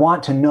to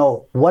want to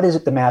know what is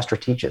it the Master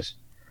teaches?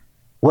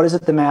 What is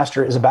it the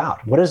Master is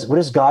about? What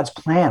is God's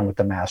plan with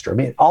the Master? I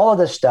mean, all of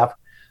this stuff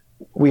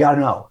we ought to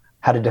know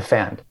how to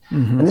defend.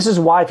 Mm-hmm. And this is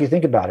why, if you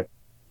think about it,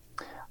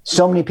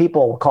 so many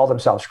people call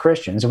themselves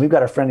Christians. And we've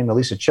got a friend named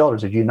Elisa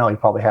Childers, that you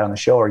probably had on the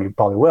show, or you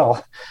probably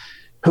will,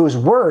 whose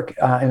work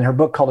in her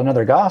book called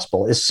Another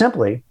Gospel is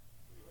simply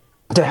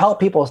to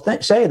help people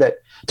to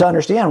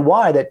understand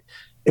why that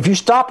if you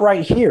stop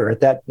right here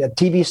at that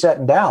TV set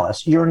in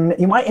Dallas, you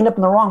might end up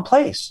in the wrong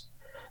place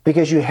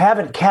because you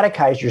haven't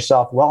catechized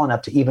yourself well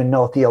enough to even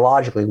know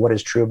theologically what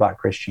is true about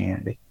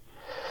Christianity.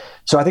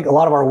 So I think a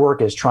lot of our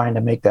work is trying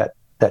to make that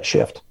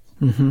shift.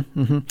 Mm-hmm,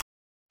 mm-hmm.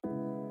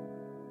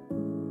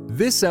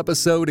 This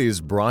episode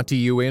is brought to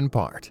you in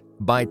part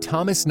by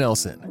Thomas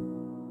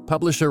Nelson,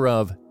 publisher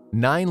of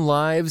 9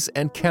 Lives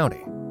and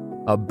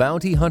Counting, A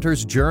Bounty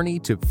Hunter's Journey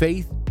to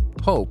Faith,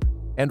 Hope,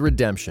 and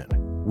Redemption,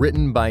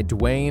 written by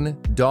Dwayne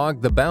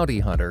 "Dog the Bounty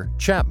Hunter"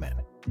 Chapman.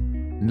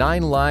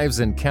 9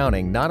 Lives and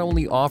Counting not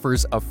only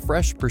offers a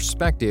fresh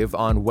perspective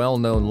on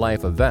well-known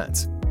life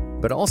events,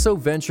 but also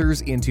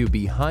ventures into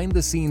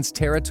behind-the-scenes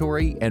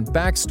territory and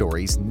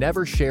backstories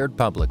never shared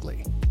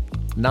publicly.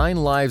 9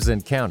 Lives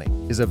and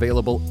Counting is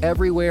available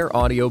everywhere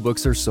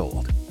audiobooks are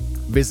sold.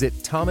 Visit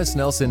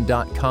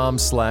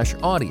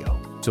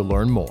thomasnelson.com/audio to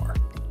learn more.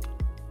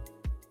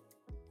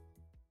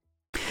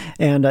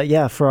 And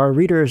for our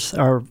readers,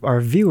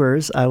 our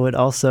viewers, I would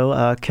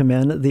also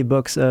commend the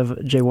books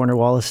of J. Warner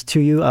Wallace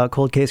to you.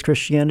 Cold Case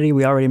Christianity,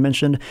 we already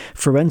mentioned.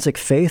 Forensic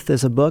Faith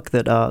is a book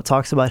that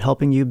talks about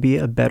helping you be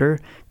a better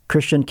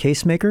Christian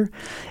casemaker.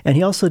 And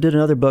he also did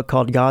another book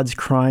called God's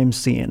Crime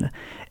Scene.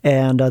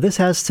 And this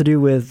has to do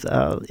with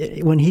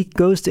when he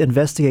goes to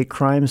investigate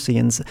crime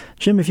scenes.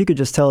 Jim, if you could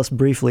just tell us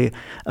briefly,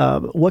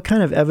 what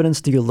kind of evidence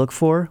do you look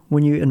for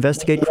when you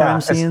investigate crime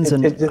scenes?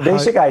 It's the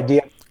basic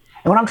idea.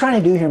 And what I'm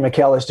trying to do here,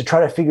 Mikkel, is to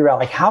try to figure out,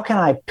 like, how can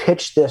I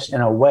pitch this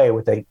in a way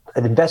with an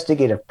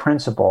investigative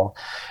principle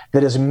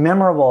that is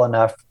memorable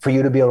enough for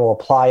you to be able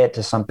to apply it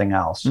to something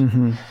else?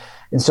 Mm-hmm.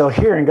 And so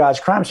here in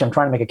God's Crime Scene, I'm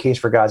trying to make a case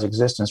for God's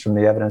existence from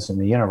the evidence in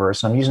the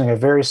universe. I'm using a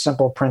very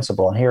simple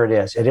principle, and here it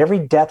is. At every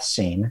death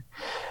scene,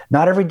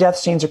 not every death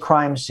scene is a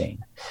crime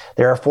scene.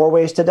 There are 4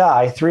 ways to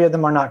die. 3 of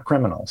them are not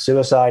criminal: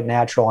 suicide,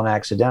 natural, and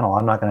accidental.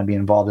 I'm not going to be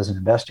involved as an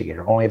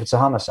investigator, only if it's a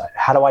homicide.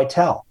 How do I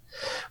tell?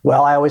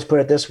 Well, I always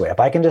put it this way. If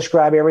I can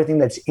describe everything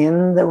that's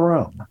in the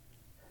room,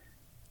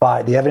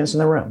 by the evidence in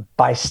the room,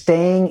 by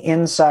staying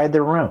inside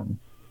the room,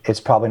 it's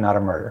probably not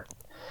a murder.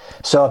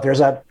 So if there's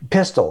a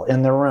pistol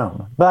in the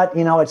room, but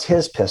it's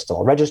his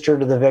pistol, registered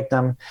to the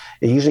victim,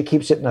 he usually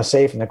keeps it in a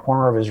safe in the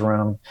corner of his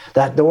room,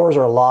 that doors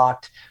are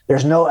locked,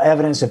 there's no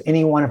evidence of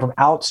anyone from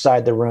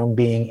outside the room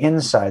being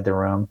inside the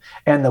room,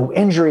 and the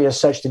injury is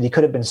such that he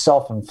could have been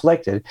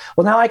self-inflicted,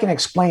 well, now I can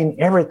explain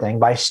everything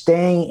by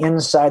staying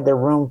inside the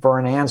room for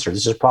an answer.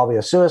 This is probably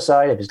a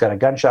suicide if he's got a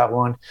gunshot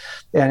wound,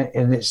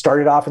 and it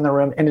started off in the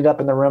room, ended up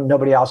in the room,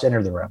 nobody else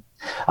entered the room.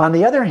 On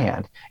the other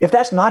hand, if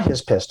that's not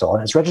his pistol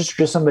and it's registered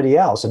to somebody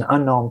else, an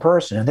unknown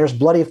person, and there's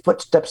bloody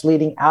footsteps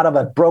leading out of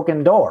a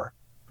broken door,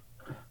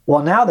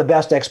 Well, now the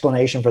best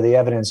explanation for the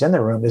evidence in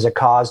the room is a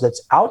cause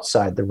that's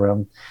outside the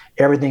room.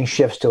 Everything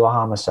shifts to a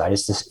homicide.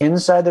 It's this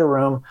inside the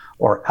room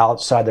or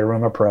outside the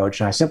room approach.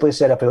 And I simply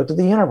said, if I looked at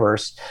the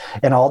universe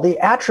and all the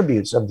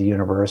attributes of the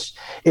universe,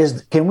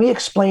 can we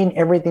explain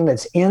everything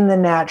that's in the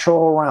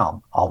natural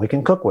realm? All we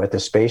can cook with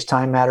is space,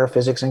 time, matter,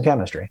 physics, and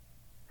chemistry.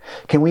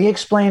 Can we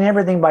explain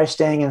everything by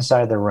staying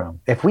inside the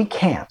room? If we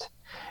can't,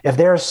 if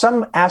there are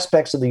some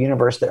aspects of the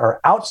universe that are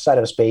outside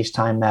of space,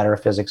 time, matter,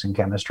 physics, and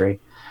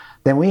chemistry,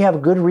 then we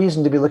have good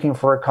reason to be looking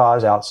for a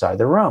cause outside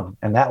the room.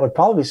 And that would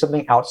probably be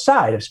something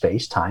outside of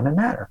space, time, and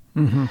matter.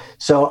 Mm-hmm.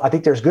 So I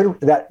think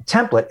that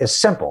template is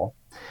simple.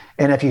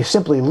 And if you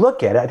simply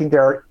look at it, I think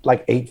there are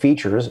like 8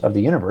 features of the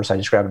universe I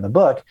describe in the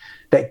book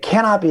that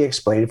cannot be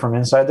explained from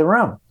inside the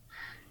room.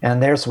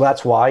 And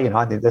that's why,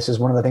 I think this is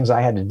one of the things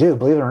I had to do.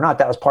 Believe it or not,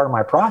 that was part of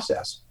my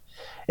process,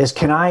 is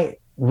can I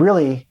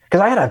really,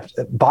 because I had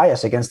a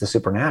bias against the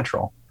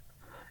supernatural,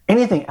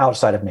 anything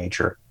outside of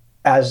nature,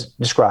 as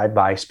described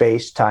by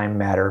space, time,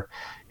 matter,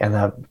 and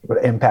the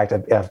impact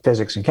of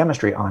physics and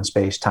chemistry on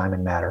space, time,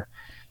 and matter.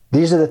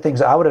 These are the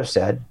things I would have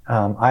said.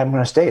 I'm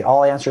going to state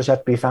all answers have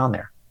to be found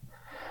there.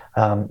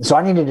 So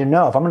I needed to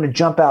know if I'm going to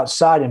jump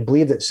outside and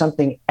believe that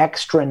something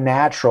extra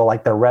natural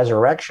like the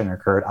resurrection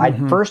occurred,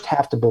 I'd first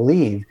have to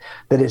believe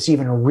that it's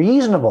even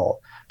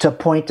reasonable to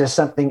point to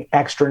something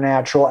extra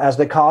natural as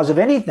the cause of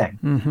anything.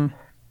 Mm-hmm.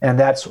 And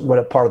that's what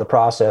a part of the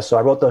process. So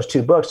I wrote those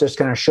 2 books just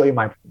to kind of show you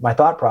my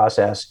thought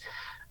process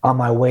on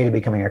my way to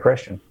becoming a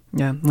Christian.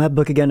 Yeah, that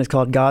book again is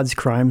called God's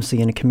Crime, so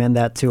you can commend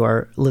that to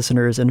our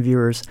listeners and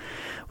viewers.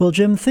 Well,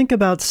 Jim, think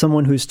about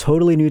someone who's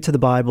totally new to the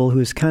Bible,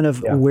 who's kind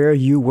of where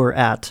you were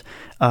at,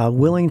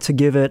 willing to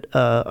give it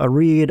a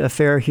read, a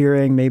fair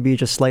hearing, maybe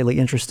just slightly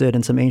interested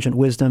in some ancient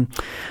wisdom.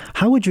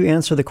 How would you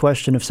answer the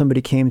question if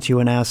somebody came to you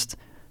and asked,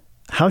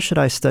 how should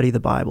I study the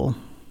Bible?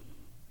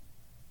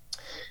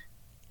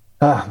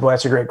 Well,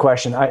 that's a great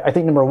question. I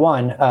think number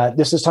one,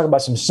 this is talking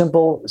about some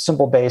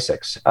simple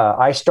basics.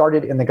 I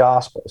started in the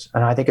Gospels,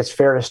 and I think it's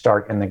fair to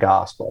start in the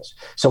Gospels.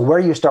 So where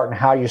you start and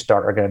how you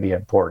start are going to be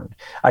important.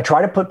 I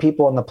try to put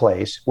people in the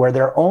place where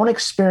their own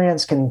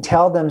experience can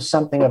tell them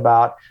something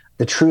about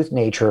the truth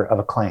nature of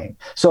a claim.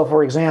 So,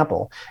 for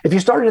example, if you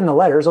started in the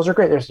letters, those are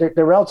great.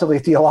 They're relatively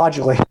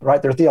theologically,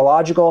 right? They're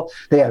theological.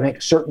 They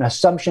make certain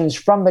assumptions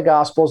from the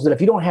Gospels that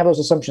if you don't have those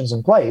assumptions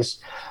in place,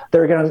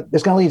 it's going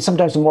to lead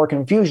sometimes to more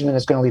confusion than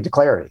it's going to lead to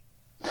clarity.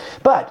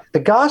 But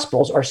the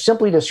Gospels are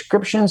simply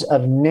descriptions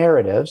of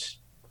narratives,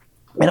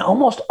 and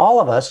almost all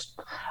of us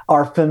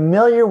are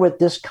familiar with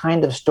this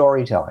kind of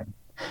storytelling.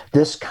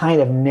 This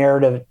kind of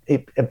narrative,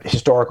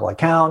 historical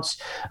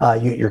accounts.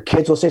 Your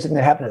kids will say something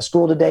that happened at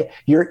school today.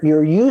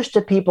 You're used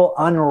to people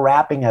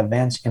unwrapping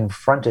events in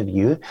front of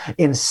you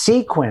in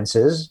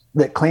sequences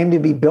that claim to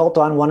be built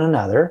on one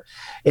another.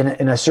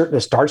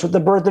 It starts with the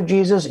birth of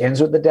Jesus, ends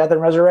with the death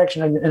and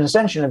resurrection and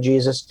ascension of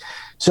Jesus.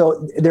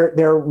 So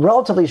they're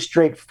relatively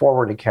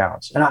straightforward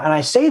accounts. And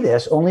I say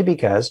this only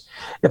because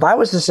if I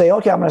was to say,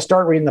 okay, I'm going to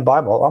start reading the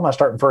Bible, I'm going to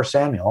start in 1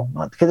 Samuel,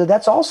 because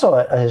that's also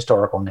a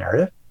historical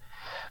narrative.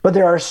 But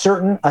there are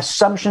certain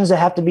assumptions that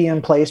have to be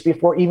in place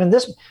before even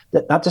this.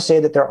 Not to say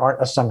that there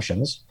aren't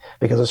assumptions,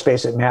 because let's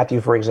face it,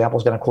 Matthew, for example,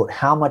 is going to quote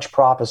how much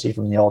prophecy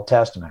from the Old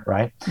Testament,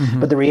 right? Mm-hmm.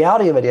 But the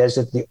reality of it is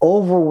that the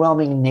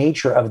overwhelming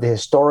nature of the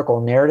historical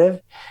narrative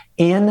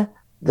in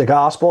the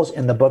Gospels,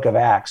 in the book of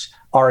Acts,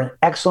 are an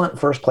excellent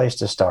first place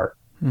to start.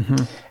 Mm-hmm.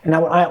 And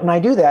now when I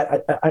do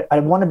that, I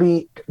want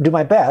to do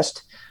my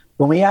best.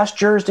 When we ask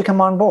jurors to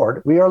come on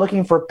board, we are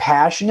looking for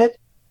passionate,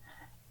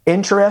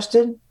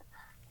 interested,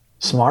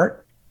 smart,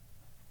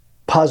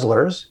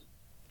 puzzlers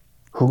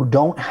who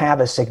don't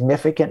have a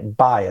significant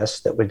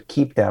bias that would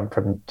keep them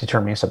from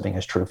determining something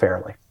is true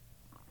fairly.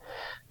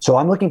 So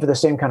I'm looking for the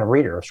same kind of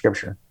reader of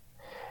Scripture.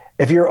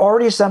 If you're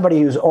already somebody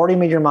who's already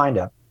made your mind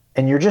up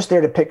and you're just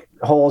there to pick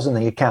holes in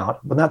the account,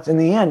 but that's in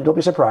the end, don't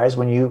be surprised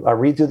when you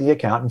read through the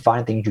account and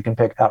find things you can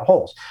pick out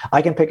holes.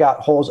 I can pick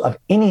out holes of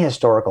any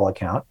historical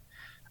account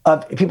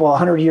of people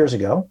 100 years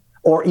ago,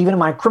 or even in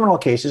my criminal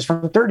cases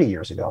from 30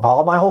 years ago.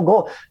 My whole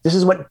goal, this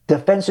is what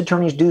defense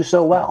attorneys do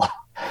so well,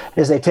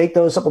 is they take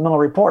those supplemental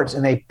reports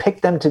and they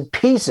pick them to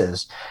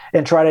pieces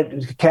and try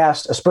to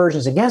cast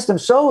aspersions against them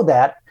so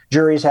that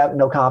juries have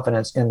no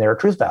confidence in their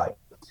truth value.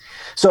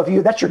 So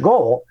if that's your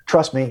goal,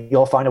 trust me,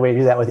 you'll find a way to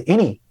do that with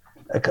any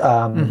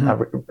account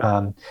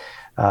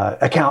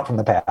from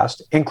the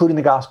past, including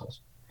the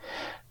Gospels.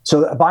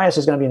 So bias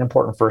is going to be an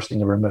important first thing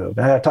to remove.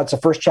 And that's the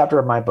first chapter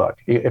of my book.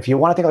 If you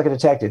want to think like a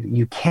detective,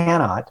 you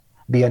cannot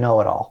be a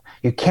know-it-all.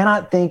 You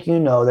cannot think you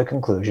know the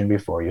conclusion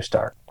before you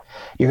start.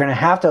 You're going to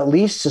have to at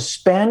least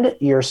suspend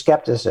your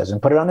skepticism,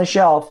 put it on the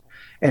shelf,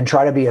 and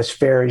try to be as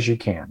fair as you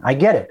can. I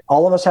get it.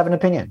 All of us have an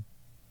opinion.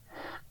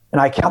 And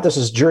I count this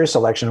as jury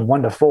selection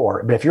 1 to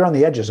 4. But if you're on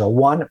the edges, a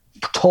 1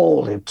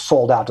 totally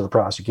sold out to the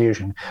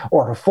prosecution,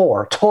 or a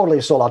 4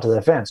 totally sold out to the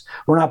defense,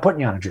 we're not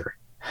putting you on a jury.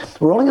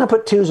 We're only going to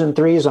put 2s and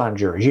 3s on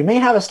juries. You may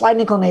have a slight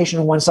inclination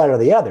on one side or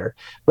the other,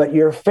 but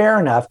you're fair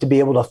enough to be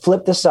able to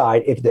flip the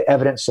side if the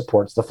evidence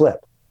supports the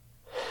flip.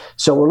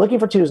 So we're looking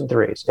for 2s and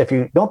 3s. If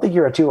you don't think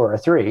you're a 2 or a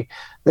 3,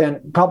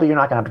 then probably you're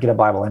not going to get a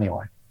Bible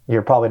anyway.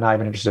 You're probably not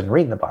even interested in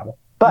reading the Bible.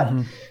 But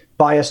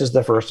bias is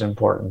the first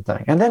important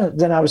thing. And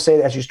then I would say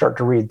that as you start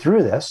to read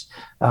through this,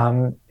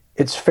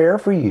 it's fair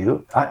for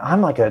you.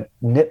 I'm like a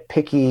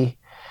nitpicky.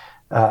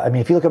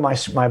 If you look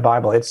at my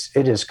Bible, it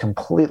is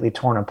completely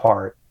torn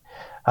apart.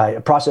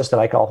 A process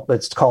that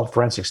it's called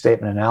forensic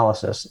statement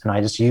analysis, and I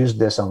just used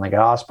this on the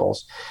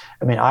Gospels.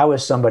 I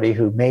was somebody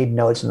who made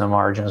notes in the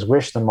margins,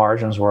 wished the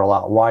margins were a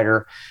lot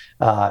wider.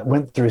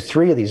 Went through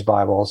 3 of these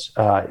Bibles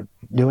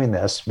doing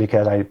this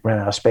because I ran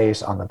out of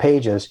space on the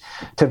pages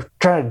to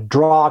try to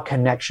draw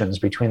connections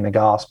between the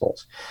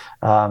Gospels.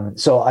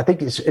 So I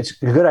think it's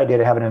a good idea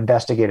to have an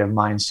investigative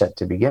mindset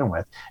to begin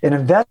with. An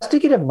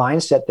investigative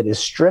mindset that is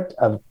stripped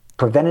of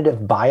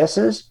preventative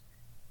biases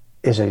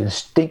is a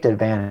distinct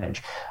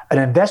advantage. An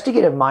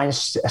investigative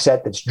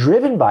mindset that's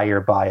driven by your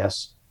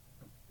bias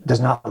does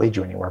not lead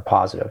you anywhere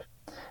positive,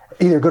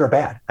 either good or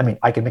bad.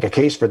 I can make a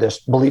case for this,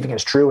 believing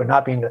it's true and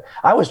not being.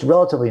 I was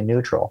relatively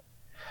neutral.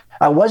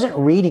 I wasn't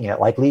reading it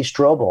like Lee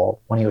Strobel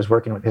when he was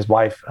working with his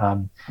wife,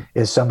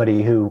 is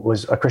somebody who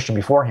was a Christian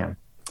before him,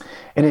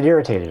 and it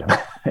irritated him.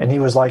 And he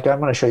was like, I'm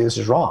going to show you this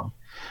is wrong.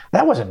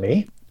 That wasn't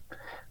me.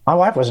 My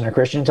wife wasn't a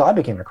Christian until I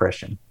became a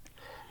Christian.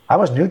 I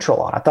was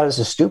neutral on it. I thought this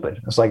is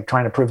stupid. It's like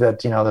trying to prove that,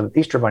 the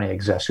Easter Bunny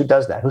exists. Who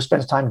does that? Who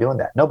spends time doing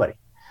that? Nobody.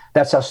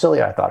 That's how silly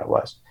I thought it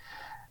was.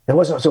 It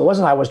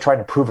wasn't I was trying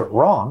to prove it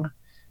wrong.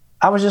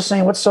 I was just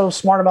saying, what's so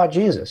smart about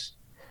Jesus?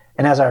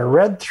 And as I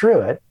read through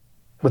it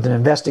with an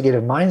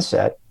investigative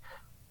mindset,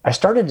 I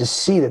started to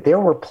see that there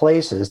were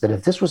places that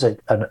if this was a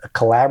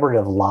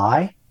collaborative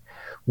lie,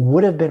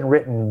 would have been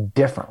written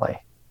differently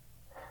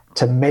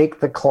to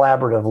make the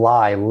collaborative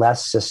lie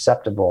less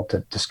susceptible to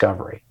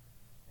discovery.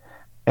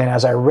 And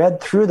as I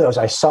read through those,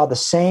 I saw the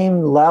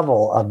same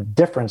level of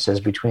differences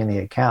between the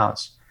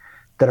accounts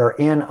that are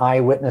in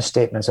eyewitness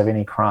statements of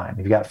any crime.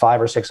 If you've got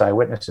 5 or 6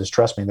 eyewitnesses,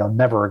 trust me, they'll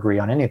never agree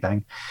on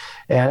anything.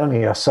 And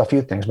a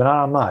few things, but not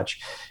on much.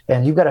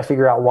 And you've got to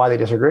figure out why they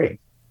disagree.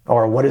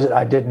 Or what is it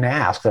I didn't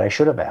ask that I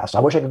should have asked? I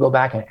wish I could go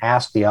back and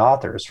ask the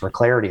authors for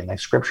clarity in the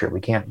scripture.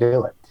 We can't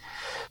do it.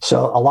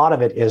 So a lot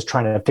of it is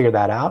trying to figure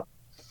that out.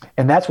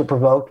 And that's what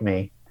provoked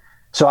me.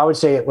 So I would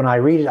say when I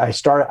read it, I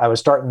was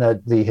starting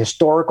the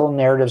historical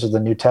narratives of the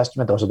New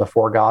Testament. Those are the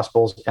 4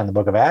 Gospels and the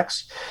book of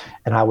Acts.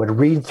 And I would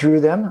read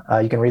through them.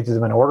 You can read through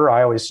them in order.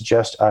 I always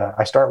suggest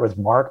I start with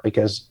Mark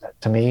because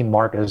to me,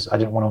 Mark is, I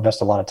didn't want to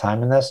invest a lot of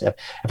time in this. If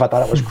I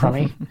thought it was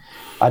crummy,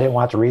 I didn't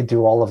want to read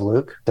through all of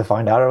Luke to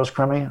find out it was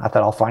crummy. I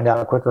thought I'll find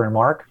out quicker in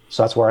Mark.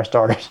 So that's where I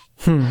started.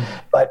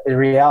 But the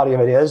reality of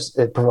it is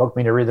it provoked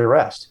me to read the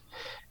rest.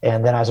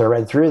 And then as I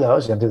read through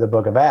those and through the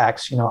book of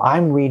Acts,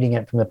 I'm reading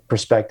it from the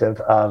perspective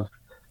of,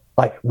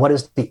 like, what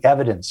is the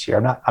evidence here?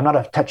 I'm not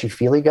a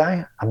touchy-feely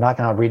guy. I'm not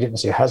going to read it and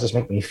say, how does this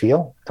make me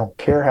feel? I don't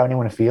care how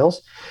anyone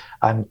feels.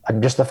 I'm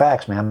just the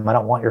facts, man. I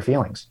don't want your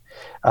feelings.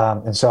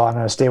 And so I'm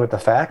going to stay with the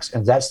facts,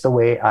 and that's the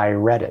way I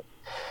read it.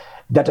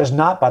 That does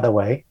not, by the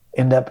way,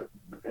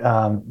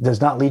 does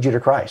not lead you to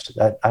Christ.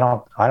 I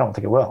don't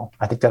think it will.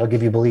 I think that'll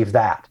give you belief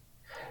that.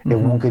 It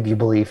won't give you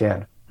belief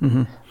in.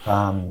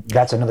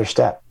 That's another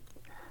step.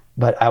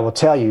 But I will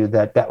tell you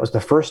that was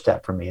the first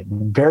step for me.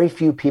 Very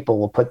few people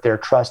will put their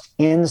trust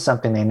in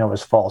something they know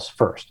is false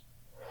first.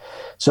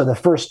 So the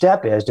first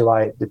step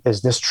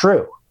is this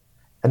true?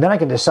 And then I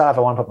can decide if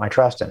I want to put my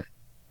trust in it.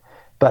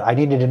 But I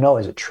needed to know,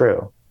 is it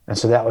true? And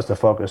so that was the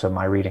focus of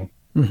my reading.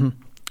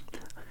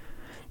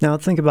 Now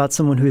think about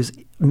someone who's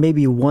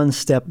maybe one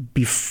step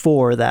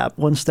before that,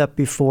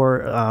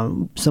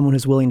 someone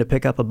who's willing to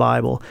pick up a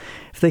Bible.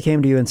 If they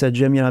came to you and said,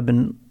 Jim, I've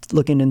been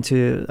looking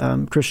into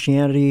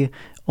Christianity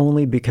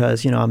only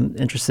because, I'm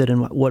interested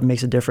in what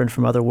makes it different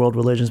from other world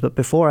religions. But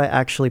before I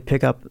actually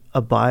pick up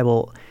a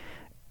Bible,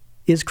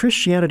 is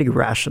Christianity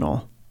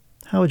rational?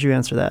 How would you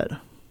answer that?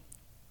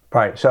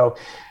 Right. So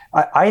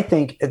I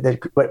think that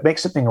what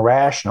makes something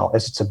rational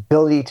is its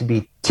ability to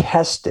be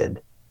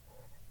tested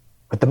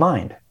with the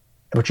mind,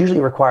 which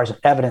usually requires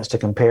evidence to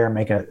compare and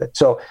make it.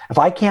 So if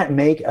I can't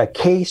make a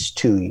case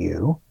to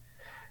you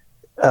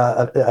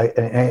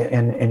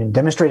and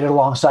demonstrate it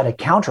alongside a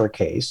counter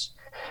case,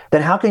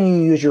 then how can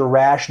you use your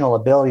rational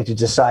ability to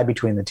decide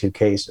between the 2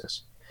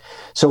 cases?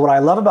 So what I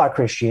love about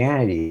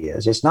Christianity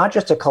is it's not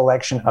just a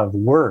collection of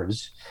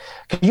words.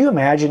 Can you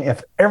imagine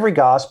if every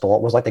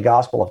gospel was like the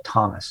Gospel of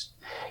Thomas?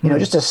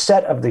 Just a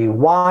set of the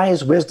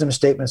wise wisdom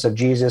statements of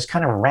Jesus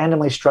kind of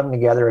randomly strung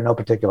together in no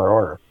particular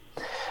order.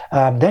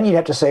 Then you'd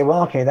have to say,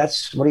 well, okay,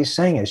 that's what he's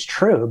saying is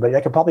true, but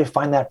I could probably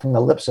find that from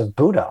the lips of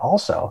Buddha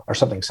also, or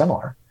something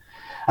similar.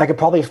 I could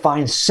probably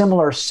find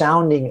similar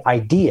sounding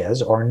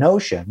ideas or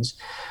notions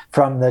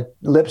from the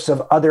lips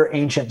of other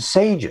ancient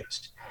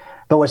sages.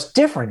 But what's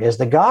different is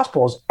the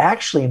Gospels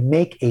actually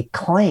make a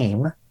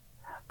claim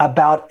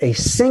about a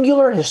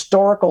singular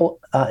historical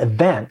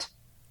event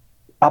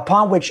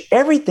upon which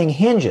everything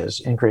hinges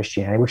in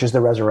Christianity, which is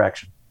the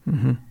resurrection.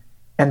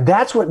 And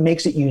that's what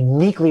makes it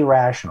uniquely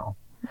rational.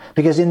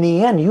 Because in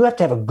the end, you have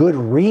to have a good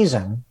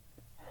reason.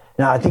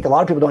 Now, I think a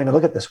lot of people don't even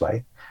look at it this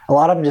way. A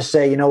lot of them just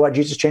say, you know what,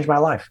 Jesus changed my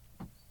life.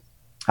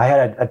 I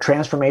had a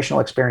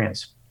transformational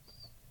experience.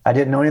 I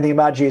didn't know anything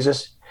about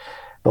Jesus,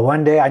 but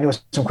one day I knew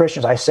some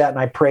Christians. I sat and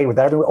I prayed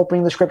without even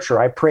opening the scripture.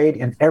 I prayed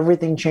and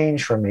everything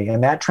changed for me.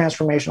 And that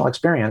transformational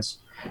experience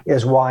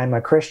is why I'm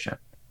a Christian.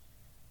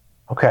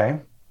 Okay.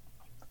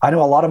 I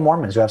know a lot of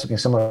Mormons who have something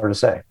similar to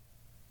say,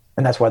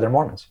 and that's why they're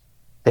Mormons.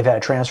 They've had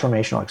a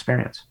transformational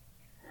experience.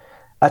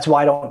 That's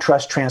why I don't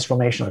trust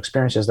transformational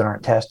experiences that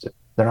aren't tested.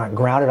 They're not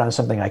grounded on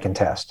something I can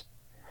test.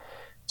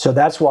 So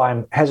that's why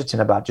I'm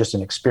hesitant about just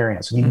an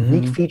experience, a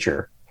unique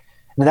feature.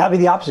 And that'd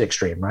be the opposite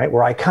extreme, right?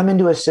 Where I come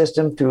into a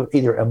system through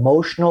either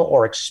emotional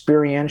or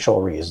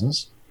experiential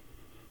reasons.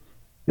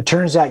 It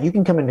turns out you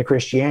can come into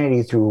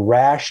Christianity through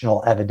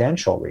rational,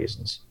 evidential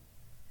reasons.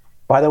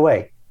 By the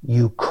way,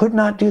 you could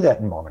not do that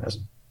in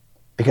Mormonism,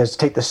 because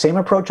take the same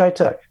approach I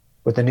took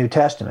with the New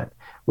Testament,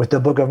 with the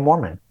Book of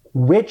Mormon,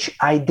 which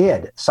I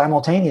did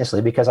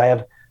simultaneously because I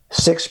have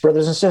 6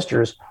 brothers and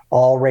sisters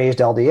all raised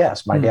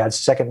LDS. My dad's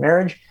second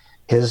marriage,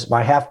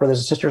 my half brothers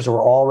and sisters were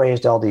all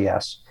raised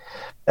LDS.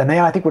 And they,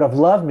 I think, would have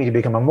loved me to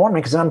become a Mormon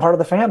because I'm part of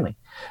the family.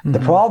 The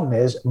problem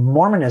is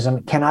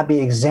Mormonism cannot be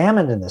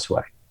examined in this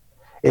way.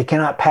 It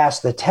cannot pass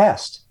the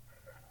test.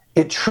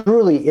 It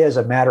truly is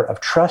a matter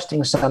of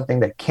trusting something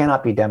that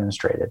cannot be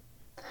demonstrated.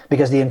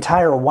 Because the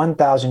entire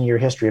 1,000-year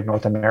history of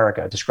North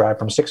America, described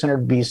from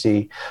 600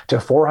 BC to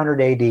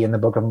 400 AD in the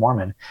Book of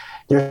Mormon,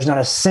 there's not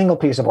a single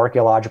piece of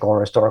archaeological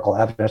or historical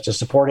evidence to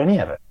support any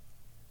of it.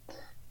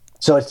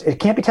 So it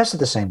can't be tested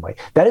the same way.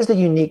 That is the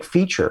unique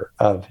feature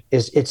of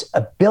its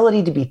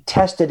ability to be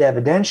tested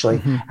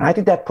evidentially, and I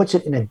think that puts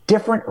it in a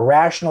different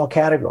rational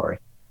category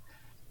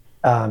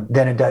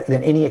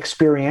than any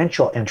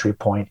experiential entry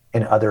point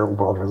in other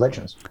world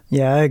religions.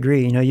 Yeah, I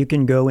agree. You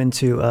can go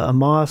into a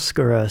mosque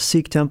or a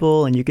Sikh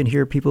temple and you can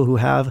hear people who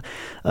have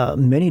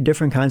many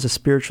different kinds of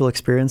spiritual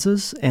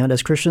experiences. And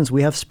as Christians,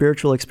 we have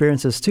spiritual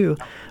experiences too.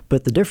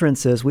 But the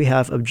difference is we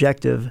have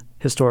objective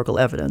historical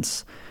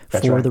evidence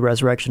for the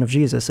resurrection of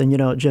Jesus.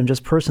 And, Jim,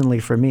 just personally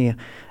for me,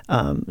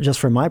 just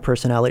for my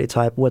personality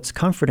type, what's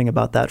comforting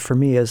about that for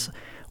me is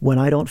when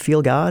I don't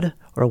feel God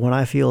or when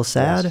I feel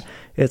sad,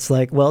 it's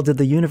like, well, did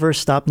the universe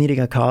stop needing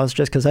a cause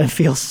just because I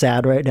feel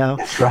sad right now?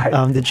 That's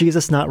right. Did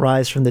Jesus not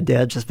rise from the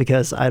dead just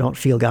because I don't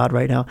feel God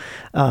right now?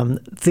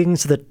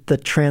 Things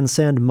that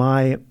transcend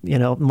my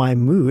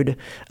mood.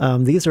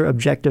 These are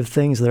objective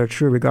things that are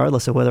true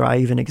regardless of whether I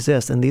even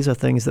exist. And these are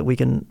things that we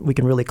can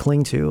really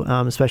cling to,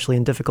 especially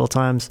in difficult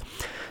times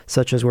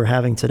such as we're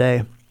having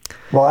today.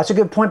 Well, that's a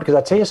good point, because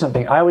I'll tell you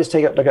something. I always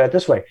look at it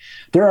this way.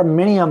 There are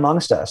many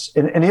amongst us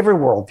in every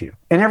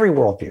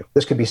worldview,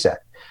 this could be said,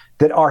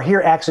 that are here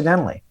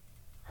accidentally.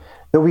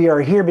 That we are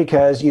here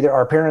because either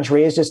our parents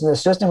raised us in the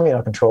system, we have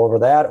no control over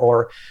that,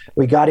 or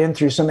we got in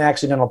through some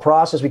accidental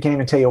process. We can't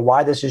even tell you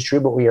why this is true,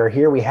 but we are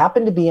here. We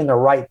happen to be in the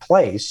right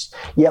place,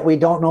 yet we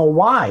don't know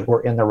why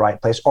we're in the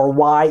right place or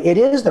why it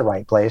is the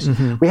right place.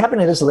 We happen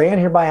to just land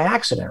here by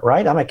accident,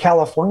 right? I'm a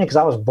Californian because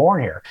I was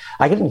born here.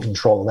 I didn't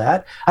control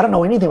that. I don't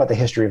know anything about the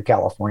history of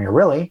California,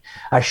 really.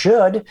 I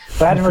should,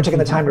 but I've never taken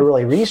the time to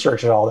really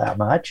research it all that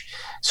much.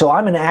 So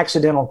I'm an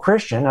accidental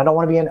Christian. I'm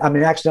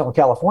an accidental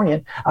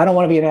Californian. I don't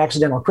want to be an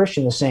accidental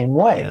Christian the same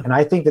way. Yeah. And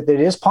I think that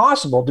it is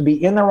possible to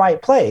be in the right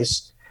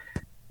place,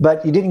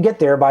 but you didn't get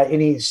there by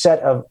any set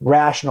of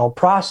rational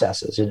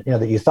processes,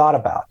 that you thought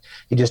about.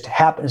 You just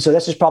happened. So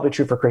this is probably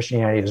true for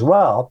Christianity as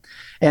well.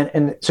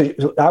 And so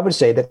I would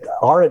say that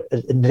our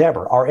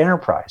endeavor, our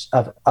enterprise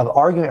of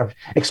arguing, of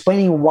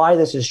explaining why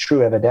this is true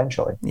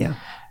evidentially,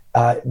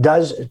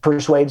 does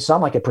persuade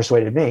some, like it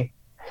persuaded me.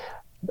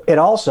 It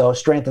also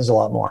strengthens a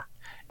lot more.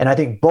 And I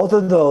think both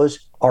of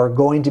those are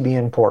going to be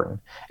important.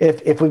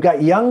 If we've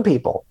got young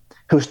people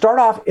who start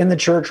off in the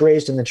church,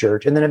 raised in the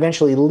church, and then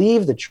eventually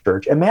leave the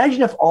church,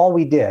 imagine if all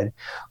we did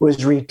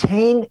was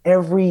retain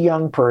every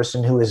young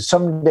person who is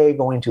someday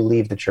going to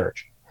leave the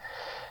church.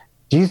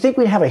 Do you think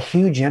we'd have a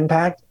huge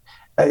impact?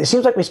 It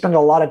seems like we spend a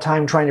lot of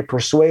time trying to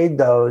persuade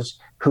those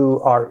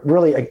who are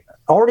really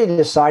already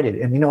decided.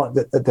 And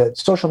the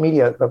social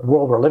media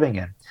world we're living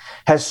in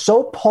has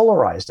so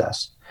polarized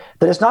us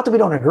that it's not that we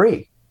don't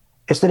agree.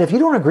 It's that if you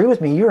don't agree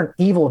with me, you're an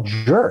evil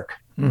jerk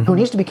who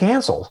needs to be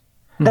canceled.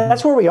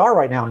 That's where we are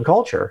right now in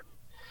culture.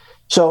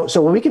 So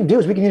what we can do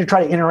is we can either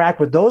try to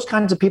interact with those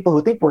kinds of people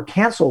who think we're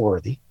cancel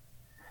worthy,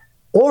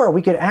 or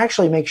we could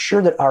actually make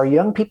sure that our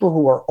young people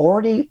who are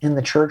already in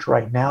the church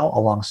right now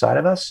alongside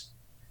of us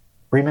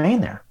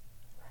remain there.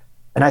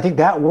 And I think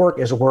that work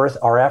is worth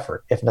our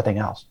effort, if nothing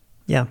else.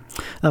 Yeah.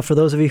 For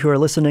those of you who are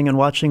listening and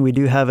watching, we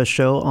do have a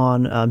show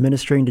on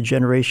ministering to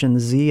Generation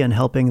Z and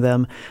helping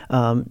them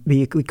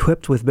be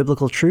equipped with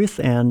biblical truth.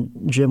 And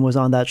Jim was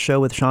on that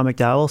show with Sean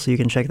McDowell, so you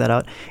can check that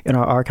out in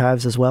our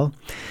archives as well.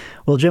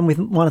 Well, Jim, we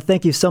want to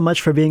thank you so much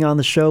for being on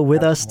the show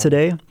with us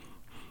today.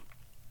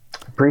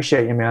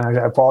 Appreciate you, man.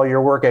 I follow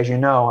your work, as you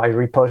know. I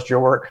repost your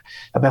work.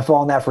 I've been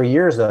following that for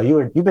years, though.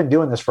 You've been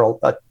doing this for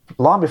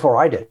long before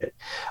I did it.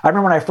 I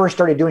remember when I first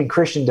started doing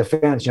Christian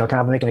defense, kind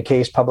of making a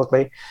case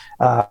publicly.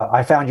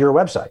 I found your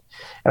website,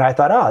 and I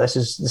thought, this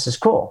is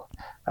cool.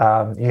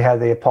 you had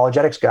the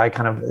apologetics guy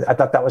I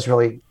thought that was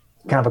really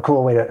kind of a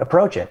cool way to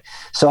approach it.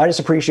 So I just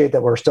appreciate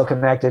that we're still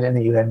connected and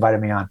that you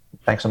invited me on.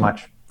 Thanks so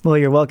much. Well,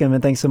 you're welcome,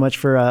 and thanks so much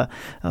for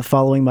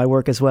following my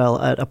work as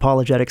well at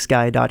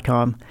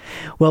apologeticsguy.com.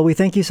 Well, we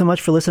thank you so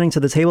much for listening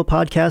to the Table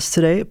Podcast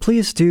today.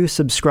 Please do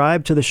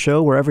subscribe to the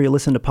show wherever you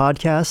listen to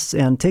podcasts,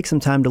 and take some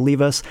time to leave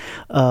us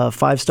a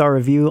 5-star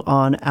review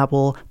on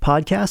Apple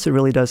Podcasts. It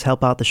really does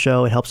help out the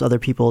show. It helps other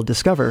people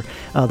discover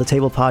the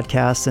Table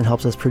Podcast and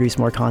helps us produce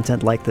more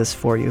content like this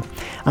for you.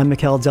 I'm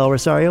Mikel Del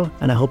Rosario,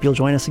 and I hope you'll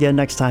join us again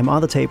next time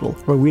on The Table,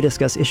 where we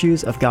discuss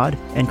issues of God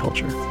and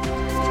culture.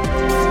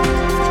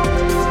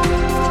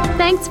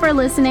 Thanks for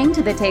listening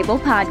to the Table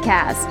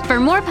Podcast. For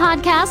more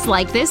podcasts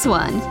like this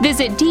one,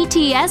 visit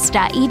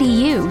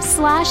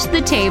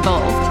dts.edu/the table.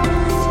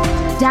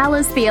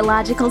 Dallas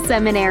Theological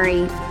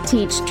Seminary.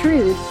 Teach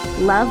truth,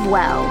 love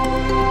well.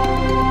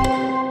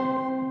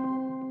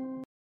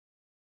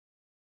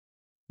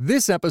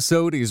 This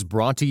episode is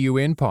brought to you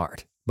in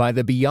part by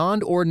the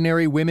Beyond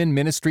Ordinary Women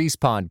Ministries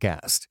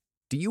podcast.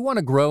 Do you want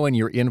to grow in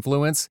your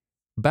influence?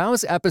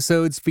 BOW's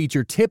episodes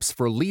feature tips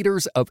for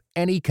leaders of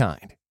any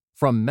kind.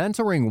 From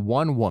mentoring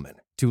one woman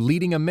to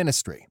leading a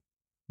ministry,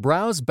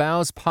 browse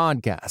BOW's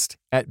podcast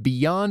at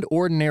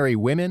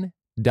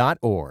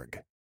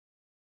beyondordinarywomen.org.